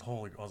I thought. I was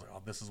like,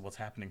 oh, this is what's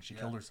happening. She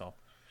killed herself.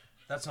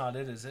 That's not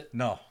it, is it?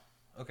 No.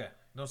 Okay.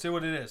 Don't say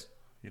what it is.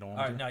 You don't want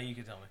to? to? All right, now you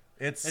can tell me.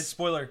 It's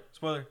spoiler.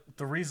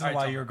 The reason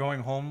why you're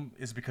going home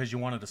is because you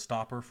wanted to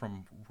stop her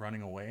from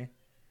running away.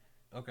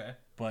 Okay.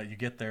 But you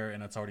get there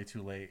and it's already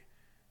too late.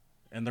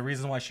 And the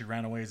reason why she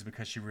ran away is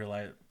because she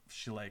realized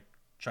she like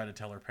tried to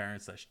tell her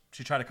parents that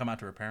she tried to come out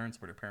to her parents,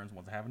 but her parents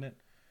wasn't having it.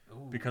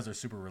 Ooh. Because they're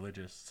super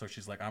religious. So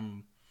she's like,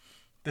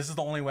 this is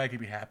the only way I could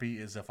be happy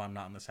is if I'm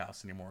not in this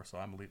house anymore. So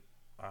I'm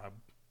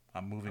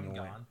moving away.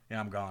 Gone. Yeah,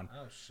 I'm gone.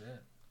 Oh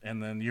shit.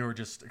 And then you were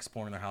just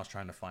exploring their house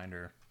trying to find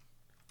her.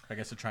 I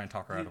guess to try and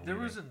talk her out of leaving.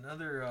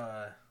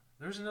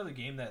 There was another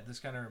game that this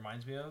kind of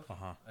reminds me of.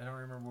 Uh-huh. I don't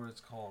remember what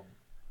it's called.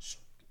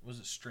 Was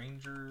it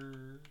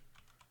Stranger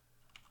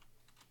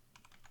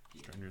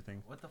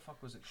Thing? What the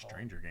fuck was it called?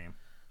 Stranger Game.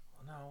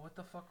 No, what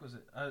the fuck was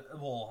it?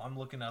 Well, I'm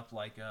looking up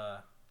like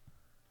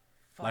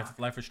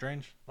Life is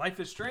Strange? Life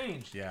is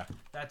Strange. Yeah.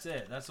 That's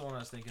it. That's the one I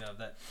was thinking of.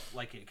 That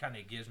like it kind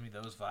of gives me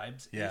those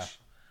vibes. Yeah.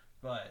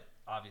 But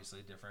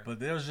obviously different.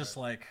 But it was just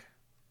like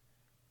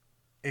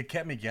it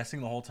kept me guessing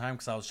the whole time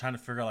because I was trying to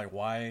figure out like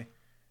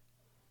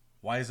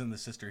why isn't the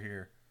sister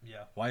here?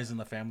 Yeah. Why isn't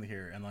the family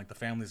here? And like the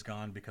family's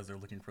gone because they're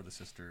looking for the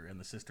sister, and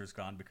the sister's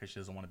gone because she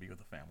doesn't want to be with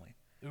the family.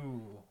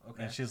 Ooh.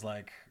 Okay. And she's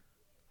like,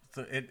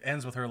 so it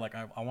ends with her like,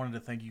 I wanted to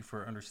thank you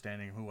for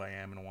understanding who I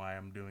am and why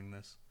I'm doing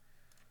this.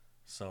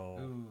 So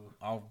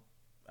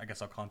I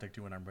guess I'll contact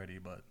you when I'm ready.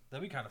 But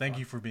that'd be kind of thank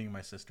you for being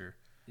my sister.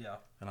 Yeah.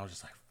 And I was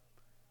just like,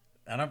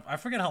 and I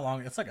forget how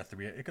long. It's like a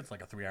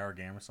 3-hour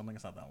game or something.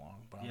 It's not that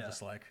long. But I'm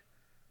just like,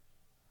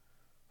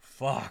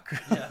 fuck.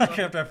 Yeah.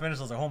 After I finished,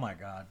 I was like, oh my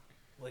god.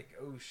 Like,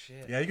 oh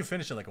shit. Yeah, you can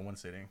finish it like in one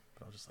sitting.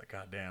 But I was just like,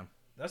 god damn.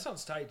 That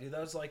sounds tight, dude.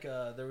 That was like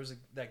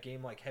that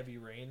game like Heavy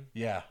Rain.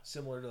 Yeah.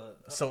 Similar to.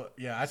 So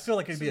yeah, I feel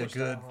like it'd be a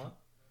good. Style, huh?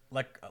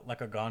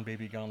 like a Gone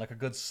Baby Gone, like a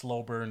good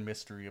slow burn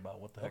mystery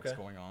about what the heck's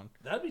going on.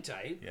 That'd be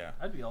tight. Yeah,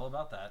 I'd be all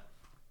about that.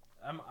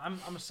 I'm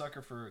a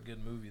sucker for a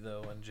good movie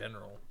though in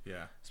general.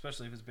 Yeah,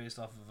 especially if it's based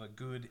off of a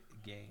good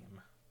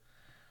game.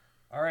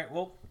 All right,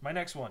 well, my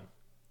next one,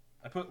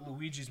 I put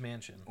Luigi's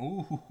Mansion.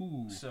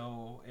 Ooh.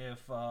 So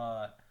if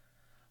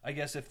I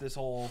guess if this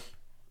whole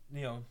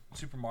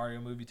Super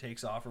Mario movie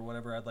takes off or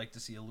whatever, I'd like to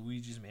see a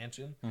Luigi's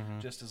Mansion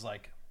just as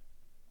like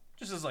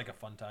a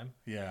fun time.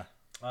 Yeah.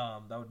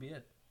 That would be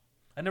it.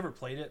 I never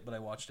played it, but I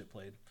watched it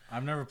played.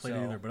 I've never played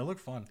it either, but it looked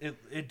fun.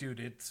 Dude,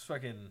 it's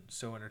fucking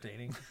so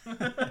entertaining.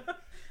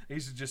 I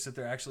used to just sit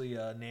there. Actually,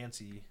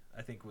 Nancy,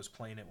 I think, was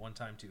playing it one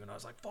time too, and I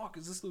was like, "Fuck,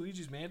 is this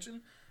Luigi's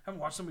Mansion? I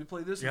haven't watched somebody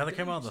play this." Yeah, they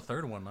came out the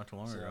third one not too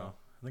long ago.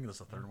 I think that's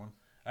the third one.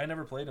 I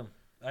never played them.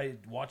 I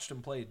watched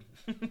them played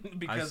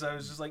because I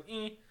was just like,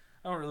 I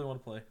don't really want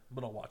to play,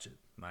 but I'll watch it.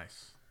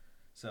 Nice.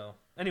 So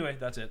anyway,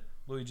 that's it.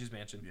 Luigi's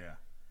Mansion.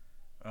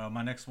 Yeah.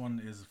 My next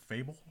one is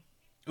Fable.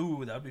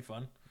 Ooh, that would be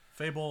fun.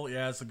 Fable,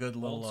 yeah, it's a good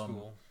little. Old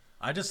school.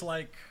 I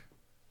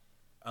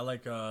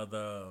like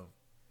the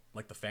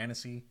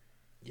fantasy.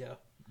 Yeah.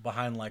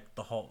 Behind like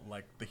the whole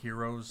the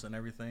heroes and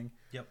everything.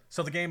 Yep.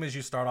 So the game is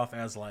you start off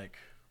as like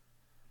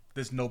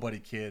this nobody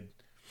kid,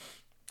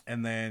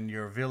 and then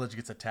your village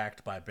gets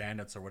attacked by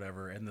bandits or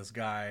whatever, and this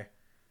guy,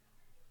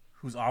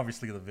 who's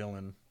obviously the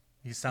villain,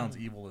 he sounds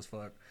evil as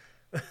fuck.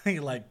 He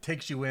like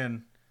takes you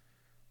in,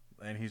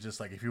 and he's just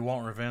like, if you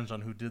want revenge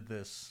on who did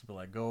this, but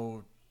like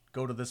go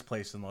to this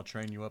place and they'll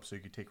train you up so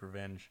you can take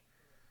revenge.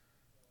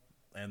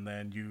 And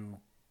then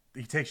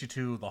he takes you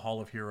to the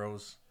Hall of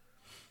Heroes,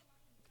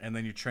 and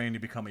then you train to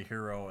become a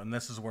hero. And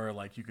this is where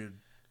like you could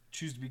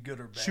choose to be good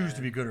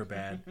or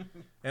bad.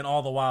 And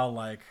all the while,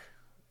 like,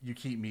 you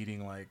keep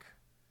meeting like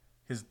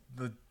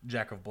the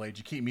Jack of Blades.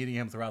 You keep meeting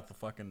him throughout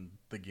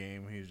the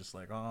game. He's just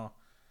like, oh,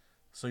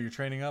 so you're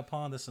training up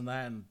on this and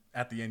that, and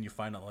at the end you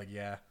find out like,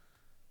 yeah,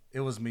 it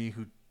was me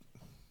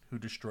who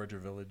destroyed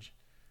your village.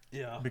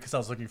 Yeah. Because I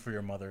was looking for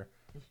your mother,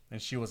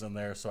 and she wasn't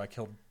there, so I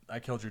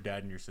killed your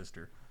dad and your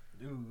sister.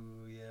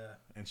 Ooh, yeah.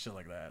 And shit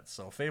like that.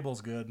 So Fable's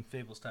good.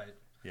 Fable's tight.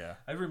 Yeah.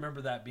 I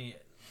remember that being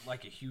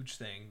like a huge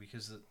thing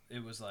because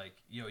it was like,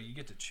 you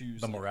get to choose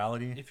the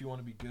morality if you want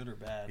to be good or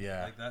bad.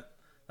 Yeah. Like that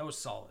was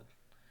solid.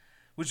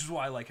 Which is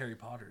why I like Harry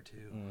Potter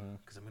too,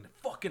 because I'm gonna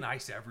fucking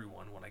ice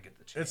everyone when I get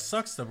the chance. It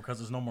sucks though because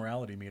there's no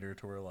morality meter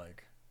to where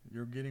like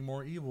you're getting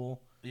more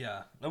evil.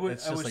 Yeah.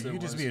 It's just like you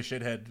just be a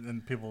shithead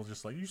and people are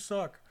just like, you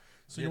suck.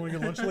 So you want to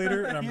get lunch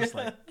later? And I'm just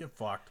like, get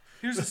fucked.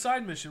 Here's a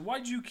side mission.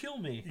 Why'd you kill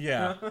me?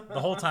 Yeah. The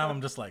whole time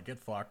I'm just like,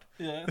 get fucked.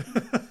 Yeah.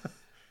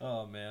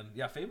 Oh, man.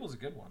 Yeah, Fable's a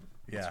good one.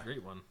 Yeah. That's a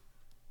great one.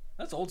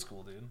 That's old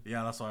school, dude.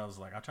 Yeah, that's why I was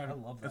like, I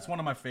love that. It's one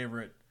of my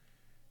favorite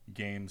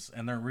games.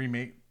 And they're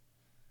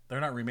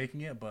not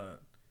remaking it,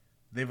 but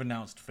they've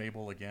announced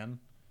Fable again.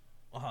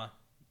 Uh-huh.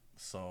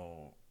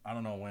 So, I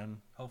don't know when.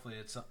 Hopefully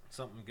it's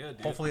something good,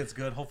 dude. Hopefully it's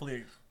good.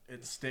 Hopefully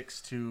it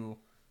sticks to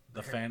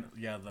the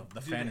fantasy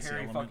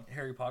element.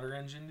 Harry Potter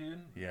engine,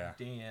 dude. Yeah.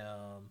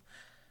 Damn.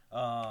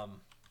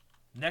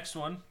 Next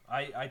one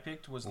I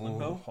picked was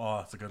Limbo. Oh,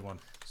 that's a good one.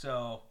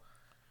 So,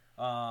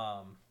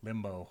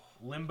 Limbo.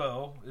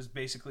 Limbo is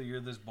basically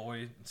you're this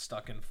boy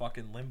stuck in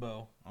fucking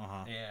limbo,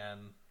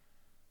 and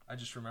I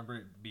just remember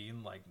it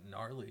being like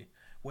gnarly.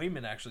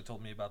 Wayman actually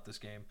told me about this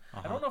game.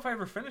 I don't know if I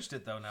ever finished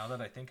it though. Now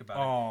that I think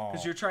about it,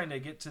 because you're trying to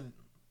get to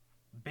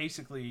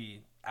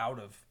basically out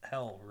of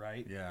hell,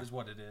 right? Yeah, is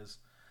what it is.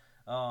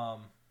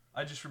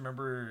 I just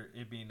remember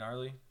it being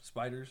gnarly.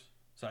 Spiders,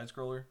 side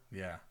scroller.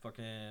 Yeah.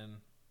 Fucking,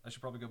 I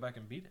should probably go back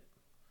and beat it.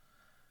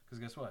 Because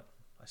guess what?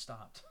 I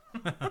stopped.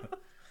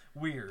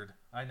 Weird.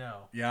 I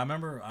know. Yeah, I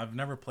remember. I've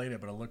never played it,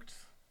 but it looked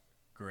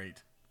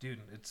great. Dude,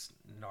 it's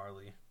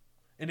gnarly.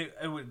 And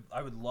I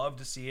would love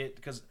to see it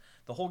because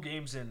the whole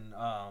game's in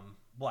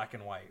black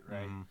and white,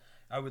 right? Mm-hmm.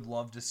 I would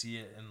love to see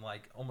it in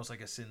like almost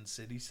like a Sin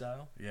City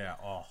style. Yeah.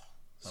 Oh,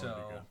 that would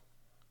be good.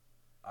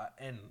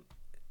 And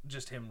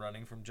just him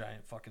running from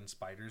giant fucking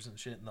spiders and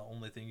shit, and the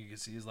only thing you can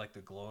see is like the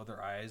glow of their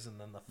eyes and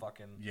then the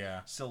fucking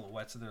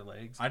silhouettes of their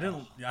legs. I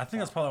think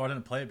that's probably why I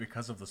didn't play it,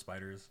 because of the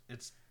spiders.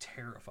 It's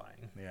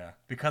terrifying. Yeah,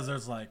 because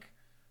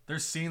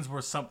there's scenes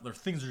where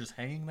things are just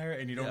hanging there,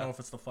 and you don't know if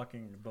it's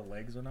the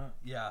legs or not.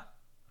 Yeah,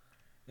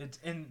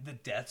 and the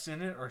deaths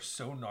in it are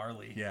so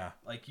gnarly. Yeah,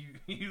 like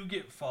you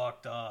get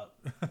fucked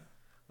up.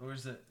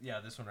 Where's the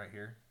this one right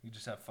here? You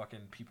just have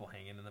fucking people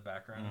hanging in the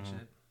background and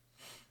shit.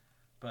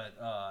 But,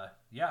 I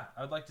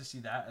would like to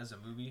see that as a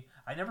movie.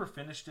 I never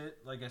finished it,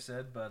 like I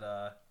said, but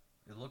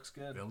it looks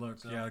good. It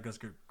looks, it gets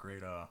good,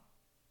 great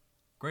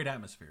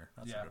atmosphere.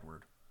 That's a good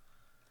word.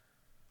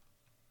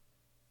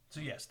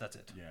 So, yes, that's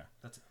it. Yeah.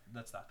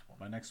 That's that one.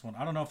 My next one,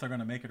 I don't know if they're going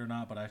to make it or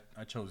not, but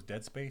I chose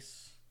Dead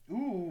Space.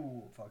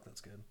 Ooh, fuck,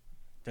 that's good.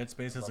 Dead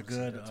Space is a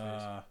good...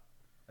 I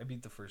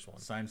beat the first one.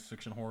 Science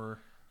fiction horror.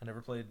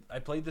 I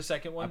played the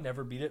second one,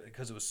 never beat it,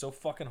 because it was so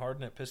fucking hard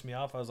and it pissed me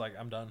off. I was like,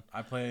 I'm done.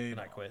 And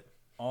I quit.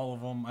 All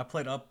of them. I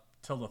played up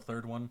till the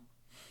third one.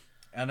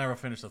 I never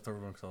finished the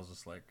third one because I was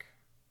just like,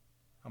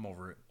 I'm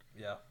over it.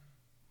 Yeah.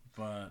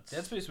 But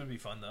Dead Space would be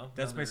fun though.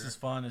 Dead Space is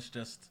fun. It's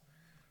just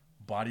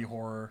body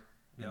horror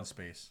in Yep.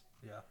 space.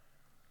 Yeah.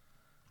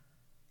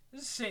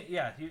 It's the same,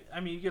 yeah,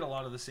 you get a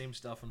lot of the same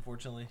stuff,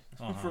 unfortunately,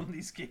 from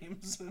these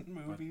games and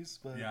movies.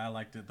 But Yeah, I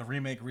liked it. The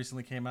remake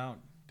recently came out,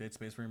 Dead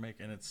Space remake,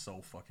 and it's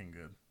so fucking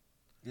good.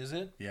 Is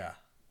it? Yeah.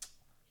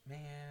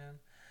 Man.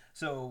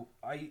 So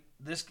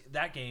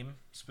that game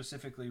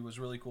specifically was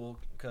really cool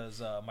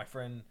because my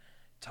friend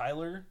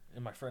Tyler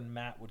and my friend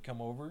Matt would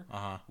come over.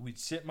 We'd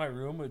sit in my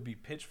room. It would be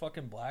pitch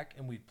fucking black,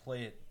 and we'd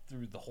play it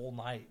through the whole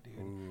night, dude.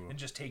 Ooh. And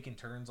just taking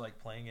turns like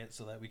playing it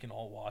so that we can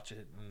all watch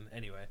it. And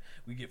anyway,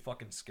 we get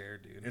fucking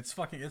scared, dude. It's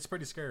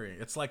pretty scary.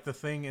 It's like The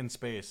Thing in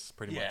space,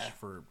 pretty much,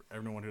 for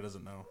everyone who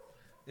doesn't know.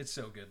 It's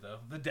so good though.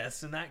 The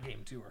deaths in that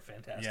game too are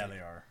fantastic. Yeah, they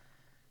are.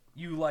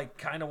 You like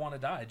kind of want to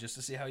die just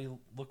to see how you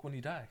look when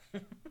you die.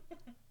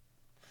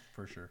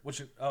 For sure.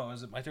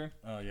 Is it my turn?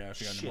 Oh, yeah,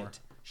 if you got any more.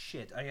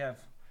 Shit, I have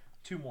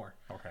 2 more.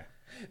 Okay.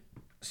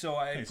 So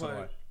I Hey, put. so do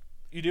I.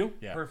 You do?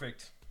 Yeah.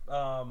 Perfect.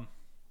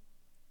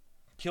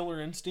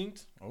 Killer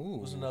Instinct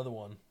was another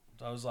one.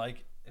 I was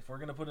like, if we're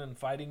gonna put in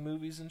fighting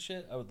movies and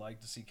shit, I would like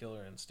to see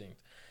Killer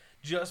Instinct,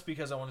 just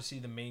because I want to see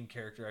the main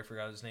character. I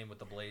forgot his name with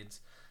the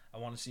blades. I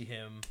want to see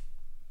him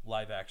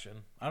live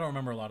action. I don't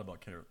remember a lot about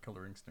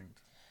Killer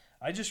Instinct.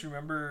 I just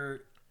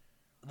remember,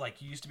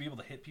 like, you used to be able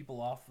to hit people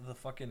off the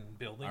fucking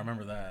building. I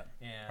remember that.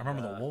 And, I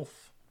remember the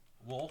wolf.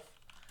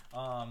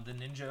 The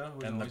ninja, who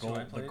And was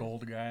always who I the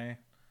gold guy.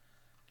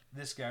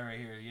 This guy right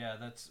here, yeah,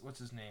 what's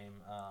his name?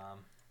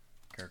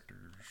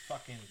 Characters.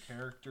 Fucking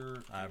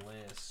character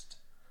list.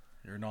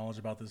 Your knowledge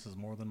about this is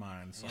more than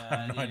mine, so Yeah, I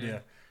have no dude.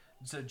 idea.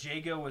 So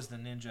Jago was the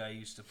ninja I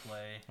used to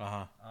play.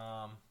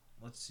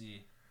 Let's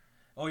see.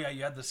 Oh yeah,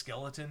 you had the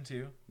skeleton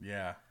too.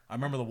 Yeah, I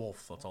remember the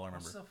wolf. That's all I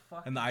remember. What's the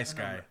fuck? And the ice and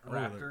guy. The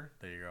raptor.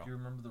 There you go. Do you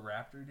remember the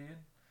raptor, dude?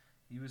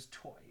 He was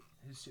toy.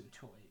 He's so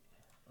toy.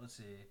 Let's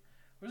see.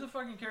 Where's the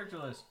fucking character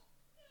list?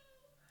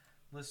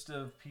 List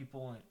of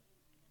people.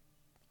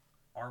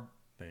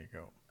 There you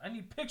go. I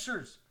need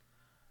pictures.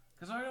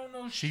 Because I don't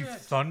know Chief shit.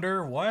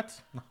 Thunder?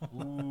 What?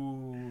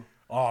 Ooh.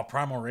 Oh,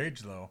 Primal Rage,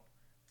 though.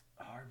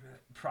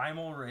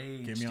 Primal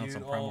Rage. Get me on dude.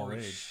 some Primal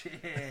Rage.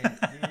 Shit,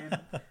 dude.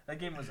 That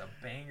game was a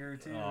banger,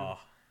 too. Oh,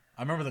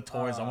 I remember the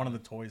toys. I wanted the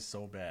toys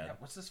so bad. Yeah,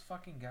 what's this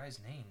fucking guy's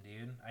name,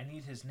 dude? I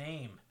need his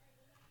name.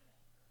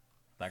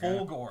 That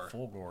Fulgore.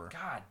 Fulgore.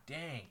 God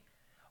dang.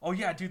 Oh,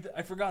 yeah, dude.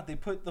 I forgot. They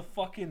put the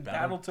fucking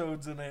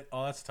Battletoads in it.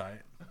 Oh, that's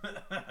tight.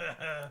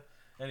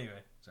 Anyway,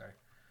 sorry.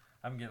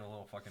 I'm getting a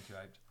little fucking too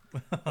hyped.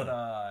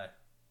 But,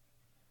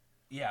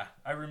 yeah,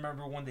 I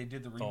remember when they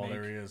did the remake. Oh,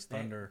 there he is.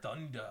 Thunder.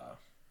 Thunder.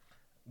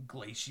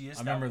 Glacius. I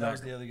remember that.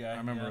 was the other guy. I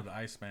remember the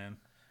Iceman.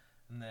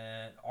 And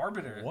then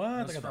Arbiter. What?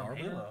 Was They got the from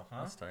Arbiter? Halo,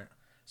 huh? That's tight.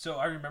 So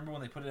I remember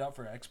when they put it out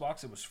for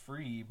Xbox, it was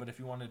free, but if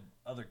you wanted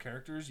other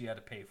characters, you had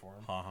to pay for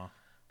them.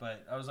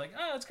 But I was like,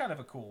 it's kind of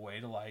a cool way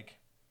to, like,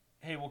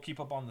 hey, we'll keep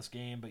up on this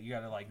game, but you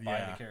got to, like,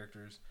 buy the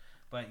characters.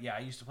 But yeah, I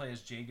used to play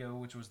as Jago,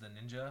 which was the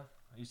ninja.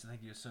 I used to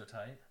think he was so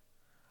tight.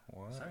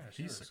 What? Sorry,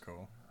 He's so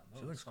cool.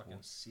 She looks fucking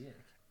cool. sick.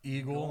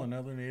 Eagle,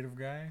 another native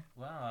guy.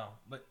 Wow,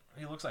 but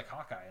he looks like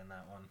Hawkeye in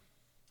that one.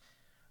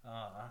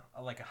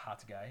 I like a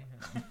hot guy.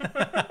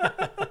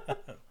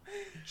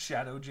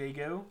 Shadow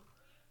Jago.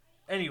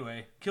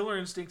 Anyway, Killer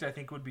Instinct I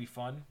think would be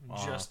fun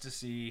just to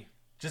see.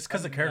 Just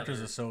because the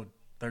characters are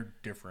they're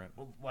different.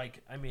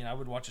 Like, I mean, I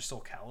would watch a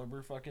Soul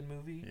Calibur fucking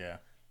movie. Yeah.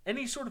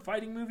 Any sort of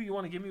fighting movie you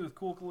want to give me with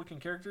cool looking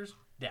characters,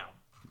 down.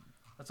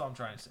 That's all I'm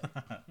trying to say.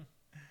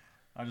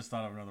 I just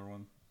thought of another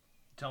one.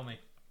 Tell me.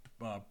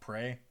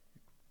 Prey.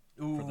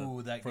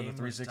 Ooh, that for game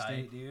the was 360?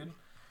 tight, dude.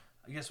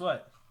 Guess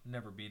what?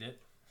 Never beat it.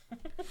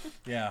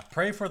 Yeah,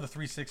 Prey for the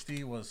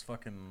 360 was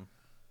fucking.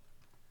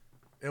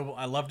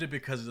 I loved it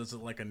because it's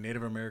like a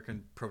Native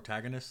American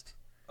protagonist.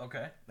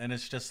 Okay. And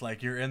it's just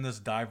like you're in this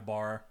dive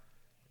bar,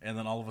 and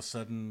then all of a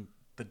sudden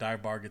the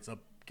dive bar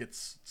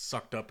gets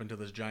sucked up into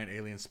this giant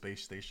alien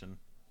space station.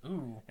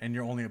 Ooh. And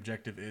your only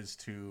objective is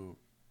to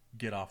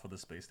get off of the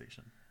space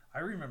station. I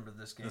remember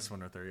this game. This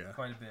one right there, yeah.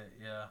 Quite a bit,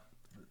 yeah.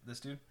 This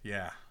dude?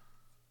 Yeah.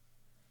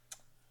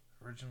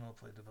 Original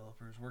play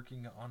developers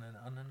working on an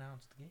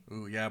unannounced game.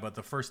 Ooh, yeah, but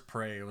the first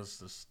Prey, it was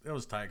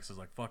tight because it was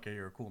like, fuck yeah,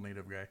 you're a cool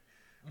native guy.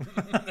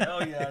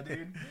 Hell yeah,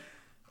 dude.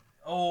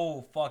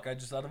 Oh, fuck, I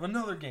just thought of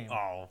another game.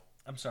 Oh.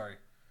 I'm sorry.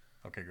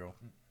 Okay, go.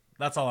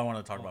 That's all I want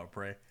to talk about,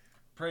 Prey.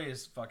 Prey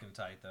is fucking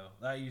tight, though.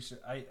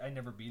 I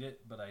never beat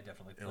it, but I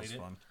definitely played it.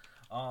 It was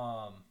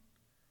fun.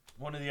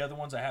 One of the other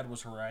ones I had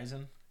was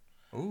Horizon.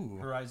 Ooh.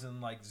 Horizon,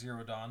 like,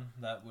 Zero Dawn.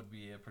 That would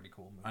be a pretty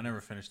cool movie. I never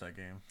finished that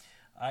game.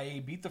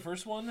 I beat the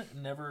first one,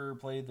 never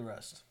played the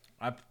rest.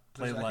 I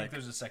think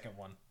there's a second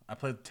one. I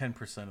played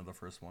 10% of the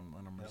first one,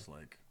 and I'm just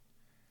like...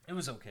 It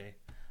was okay.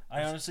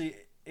 I honestly...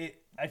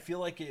 I feel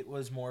like it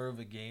was more of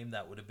a game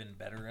that would have been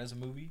better as a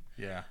movie.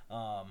 Yeah.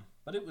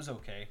 But it was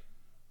okay.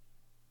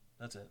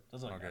 That's it.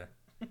 That's all okay.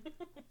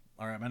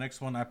 All right, my next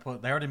one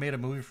they already made a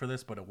movie for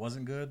this, but it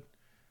wasn't good.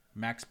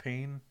 Max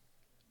Payne.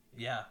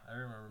 Yeah, I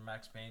remember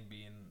Max Payne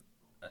being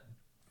a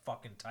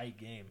fucking tight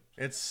game.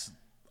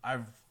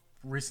 I've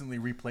recently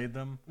replayed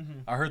them. Mm-hmm.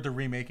 I heard they're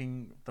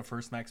remaking the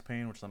first Max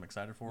Payne, which I'm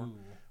excited for. Ooh.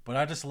 But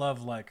I just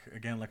love like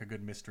a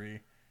good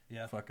mystery.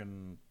 Yeah.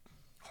 Fucking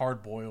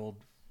hard-boiled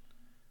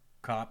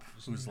cop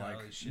who's like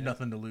gnarly shit.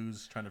 nothing to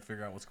lose, trying to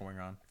figure out what's going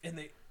on.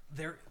 And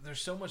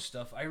there's so much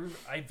stuff.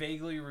 I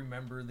vaguely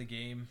remember the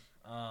game,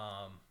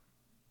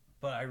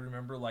 but I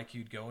remember like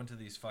you'd go into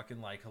these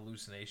fucking like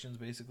hallucinations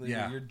basically.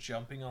 Yeah. Where you're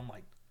jumping on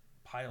like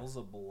piles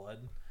of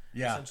blood.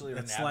 Yeah, essentially, or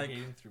it's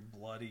navigating like, through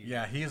bloody.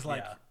 yeah, he's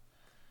like,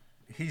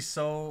 he's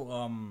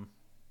so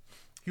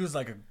he was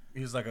like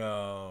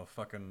a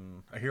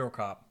fucking a hero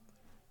cop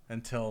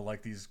until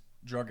like these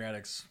drug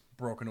addicts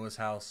broke into his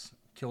house,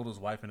 killed his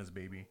wife and his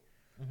baby.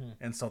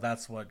 And so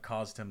that's what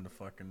caused him to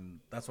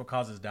that's what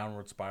caused his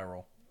downward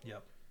spiral.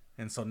 Yep.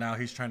 And so now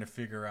he's trying to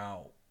figure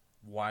out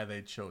why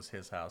they chose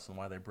his house and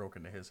why they broke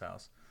into his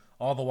house,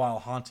 all the while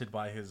haunted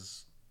by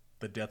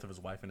the death of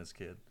his wife and his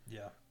kid.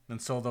 Yeah. And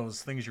so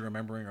those things you're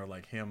remembering are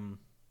like him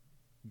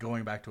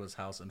going back to his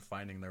house and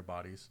finding their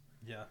bodies.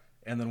 Yeah.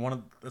 And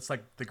then it's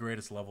like the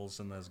greatest levels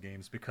in those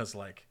games because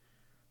like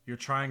you're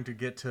trying to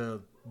get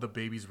to the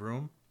baby's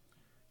room,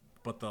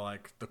 but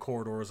the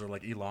corridors are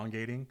like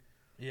elongating.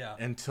 Yeah.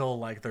 Until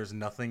like there's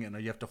nothing, and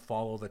you have to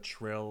follow the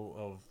trail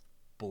of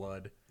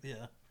blood.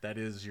 Yeah. That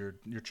is your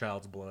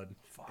child's blood,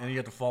 Fuck. and you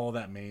have to follow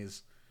that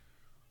maze.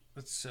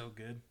 That's so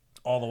good.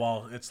 All the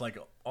while, it's like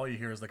all you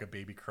hear is like a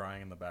baby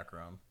crying in the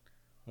background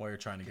while you're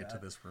trying to get to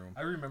this room.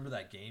 I remember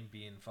that game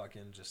being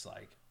fucking just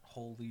like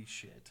holy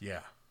shit. Yeah,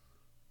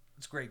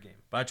 it's a great game.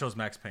 but I chose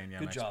Max Payne. Yeah,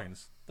 Good Max job.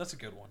 Payne's. That's a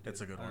good one. Dude.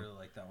 It's a good one. I really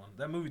like that one.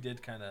 That movie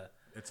did kind of.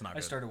 It's not. I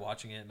Good. started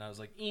watching it and I was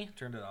like,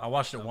 turned it off. I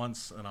watched it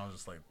once and I was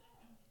just like,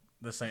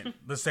 this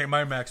ain't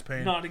my Max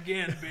Payne. Not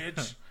again,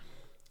 bitch.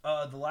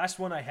 The last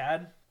one I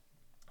had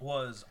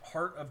was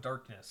Heart of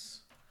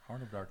Darkness.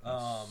 Heart of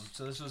Darkness.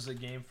 So this was a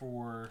game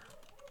for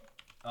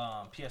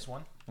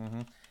PS1.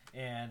 Mm-hmm.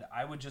 And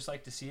I would just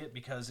like to see it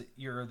because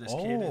you're this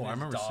Oh, kid and I his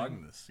remember dog,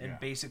 seeing this, yeah. and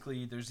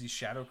basically there's these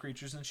shadow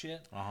creatures and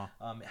shit.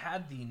 Uh-huh. It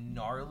had the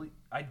gnarly.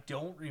 I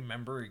don't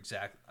remember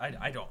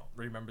I don't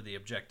remember the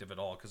objective at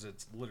all because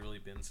it's literally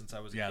been since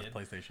I was a kid. Yeah,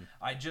 PlayStation.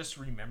 I just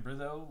remember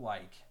though,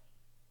 like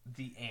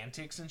the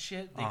antics and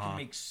shit. They can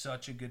make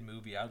such a good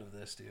movie out of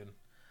this, dude.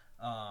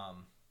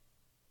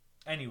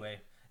 Anyway,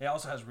 it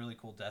also has really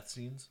cool death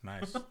scenes.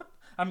 Nice.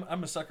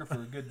 I'm a sucker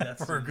for a good death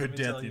For scene, a good let me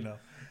death, tell you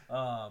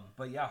know.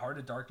 But yeah, Heart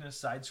of Darkness,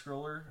 side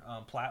scroller,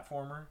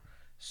 platformer,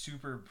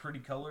 super pretty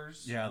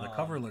colors. Yeah, the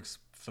cover looks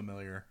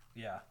familiar.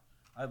 Yeah,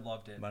 I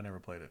loved it. But I never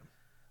played it.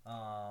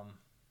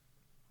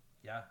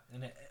 Yeah,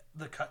 and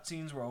the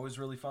cutscenes were always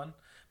really fun.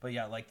 But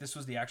yeah, like this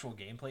was the actual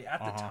gameplay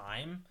at the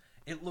time.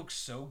 It looked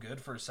so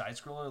good for a side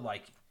scroller.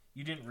 Like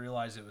you didn't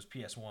realize it was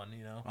PS1,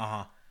 you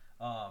know.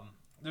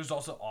 There's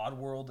also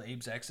Oddworld,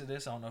 Abe's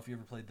Exodus. I don't know if you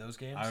ever played those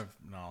games.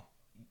 No.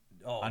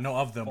 Oh, I know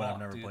of them, fuck, but I've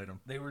never dude. played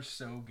them. They were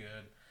so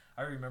good.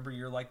 I remember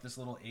you're like this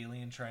little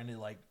alien trying to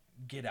like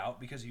get out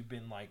because you've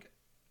been like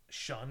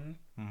shunned,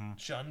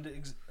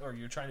 or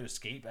you're trying to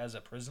escape as a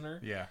prisoner.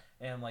 Yeah.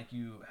 And like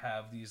you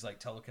have these like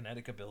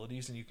telekinetic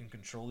abilities and you can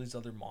control these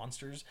other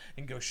monsters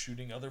and go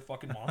shooting other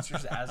fucking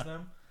monsters as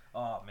them.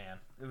 Oh man,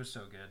 it was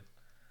so good.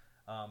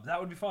 That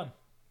would be fun.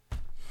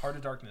 Heart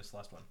of Darkness,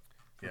 last one.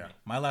 Yeah. Me.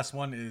 My last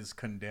one is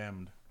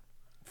Condemned.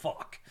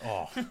 Fuck.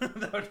 Oh.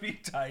 That would be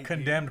tight.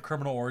 Condemned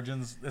Criminal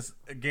Origins. This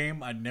a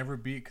game I'd never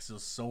beat because it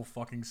was so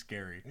fucking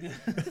scary.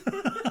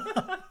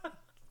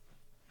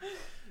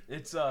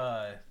 It's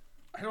I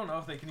don't know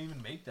if they can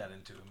even make that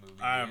into a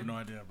movie. I have dude. no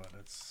idea, but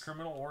it's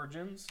Criminal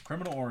Origins.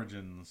 Criminal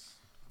Origins.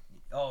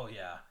 Oh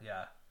yeah,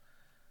 yeah.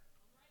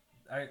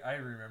 I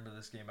remember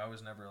this game. I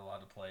was never allowed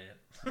to play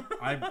it.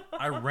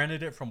 I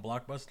rented it from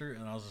Blockbuster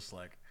and I was just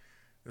like,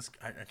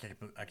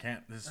 I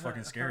can't. This is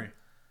fucking scary.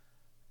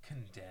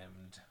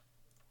 Condemned.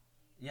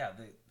 Yeah,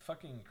 the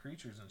fucking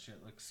creatures and shit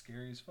look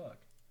scary as fuck.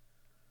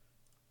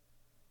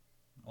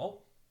 Oh,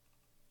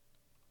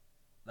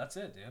 that's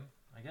it, dude.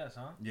 I guess,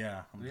 huh?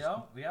 Yeah. We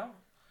out?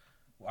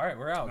 All right,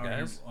 we're out,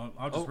 guys.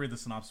 I'll just read the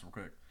synopsis real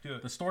quick. Do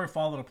it. The story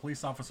followed a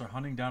police officer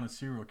hunting down a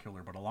serial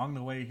killer, but along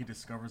the way he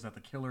discovers that the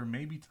killer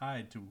may be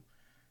tied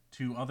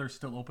to other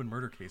still open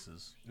murder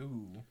cases.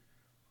 Ooh.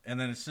 And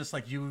then it's just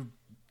like you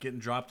getting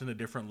dropped into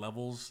different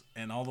levels,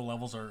 and all the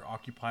levels are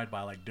occupied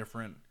by like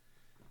different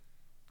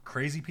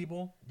crazy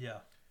people. Yeah.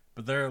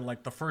 But they're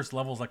like the first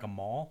level is like a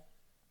mall.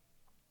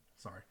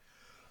 Sorry.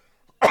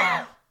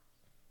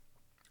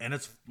 And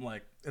it's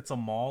like it's a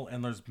mall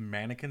and there's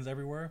mannequins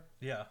everywhere.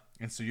 Yeah.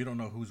 And so you don't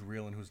know who's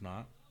real and who's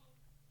not.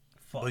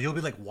 Fuck. But you'll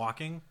be like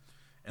walking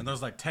and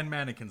there's like 10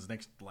 mannequins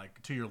next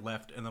like to your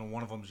left and then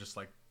one of them just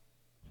like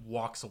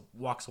walks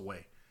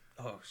away.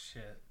 Oh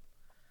shit.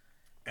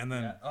 And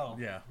then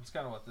yeah. That's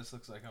kind of what this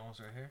looks like almost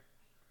right here.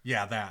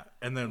 Yeah, that.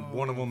 And then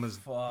one of them is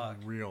fuck.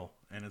 real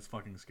and it's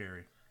fucking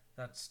scary.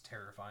 That's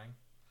terrifying.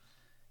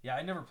 Yeah,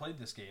 I never played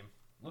this game.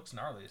 Looks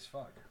gnarly as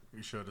fuck.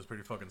 You should. It's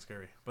pretty fucking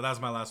scary. But that's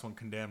my last one,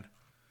 Condemned.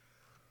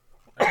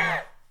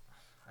 I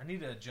need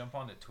to jump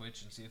onto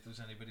Twitch and see if there's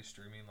anybody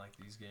streaming like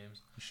these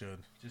games. You should.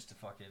 Just to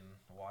fucking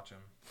watch them.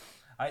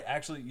 I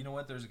actually, you know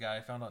what? There's a guy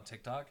I found on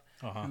TikTok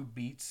who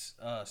beats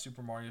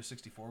Super Mario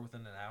 64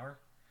 within an hour.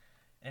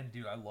 And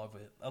dude, I love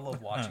it. I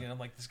love watching it. I'm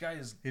like, this guy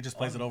is. He just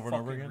plays it over and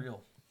over again.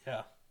 Real.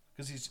 Yeah,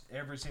 because he's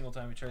every single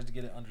time he tries to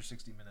get it under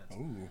 60 minutes.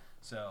 Ooh.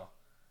 So,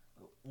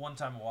 one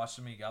time I watched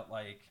him, he got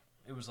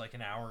it was like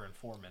an hour and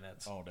 4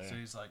 minutes. Oh damn. So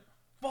he's like,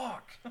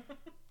 fuck.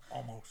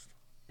 Almost.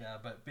 Yeah,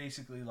 but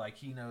basically,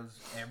 he knows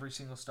every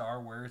single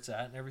star, where it's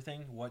at and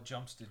everything, what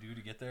jumps to do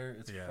to get there.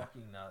 It's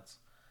fucking nuts.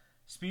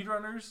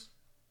 Speedrunners,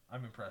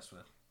 I'm impressed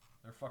with.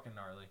 They're fucking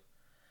gnarly.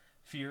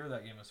 Fear,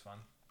 that game was fun.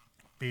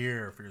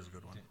 Fear's a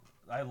good one.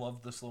 I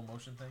love the slow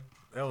motion thing.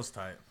 That was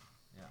tight.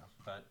 Yeah,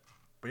 but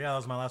yeah, that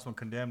was my last one.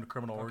 Condemned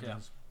Criminal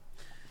Origins.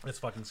 It's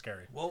fucking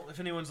scary. Well, if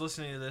anyone's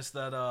listening to this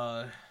that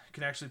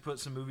can actually put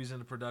some movies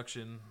into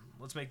production,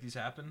 let's make these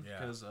happen. Yeah.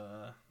 Because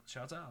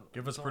shouts out.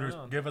 Give us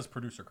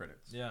producer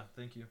credits. Yeah,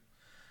 thank you.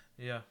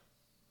 Yeah.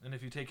 And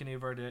if you take any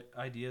of our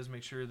ideas,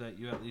 make sure that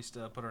you at least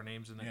put our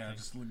names in it. Yeah,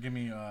 just give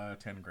me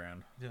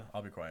 $10,000. Yeah.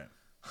 I'll be quiet.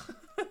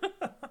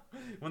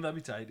 Wouldn't that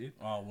be tight, dude?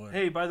 Oh, it would.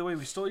 Hey, by the way,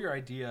 we stole your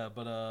idea,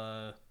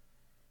 but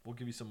we'll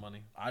give you some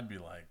money. I'd be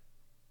like,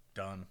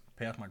 done.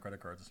 Pay off my credit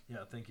cards.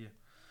 Yeah, thank you.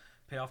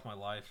 Pay off my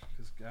life,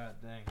 because god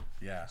dang.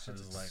 Yeah, it's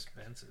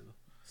expensive.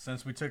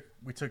 Since we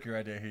took your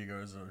idea, here you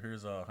go.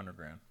 Here's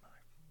 $100,000.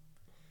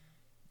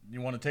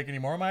 You want to take any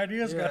more of my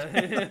ideas?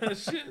 Yeah,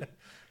 shit.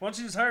 Why don't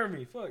you just hire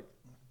me? Fuck.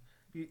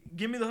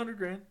 Give me the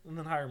 $100,000 and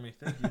then hire me.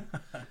 Thank you.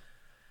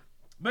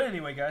 But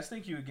anyway, guys,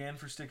 thank you again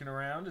for sticking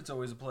around. It's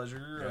always a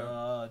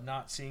pleasure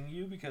not seeing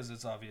you because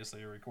it's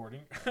obviously a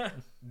recording.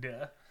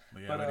 Duh.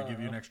 But yeah, I'm going to give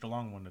you an extra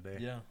long one today.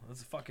 Yeah,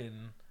 that's fucking...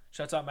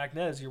 Shouts out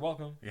Magnez. You're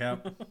welcome. Yeah.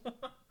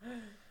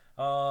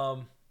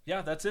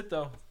 Yeah, that's it,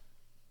 though.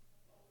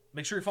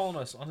 Make sure you're following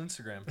us on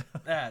Instagram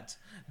at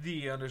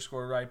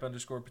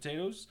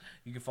 _ripe_potatoes.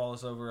 You can follow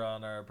us over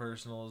on our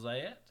personals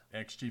at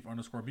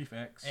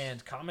XChief_BeefX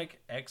and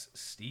Comic X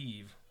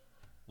Steve.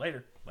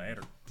 Later.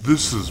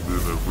 This has been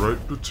a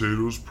Ripe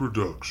Potatoes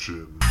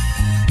production.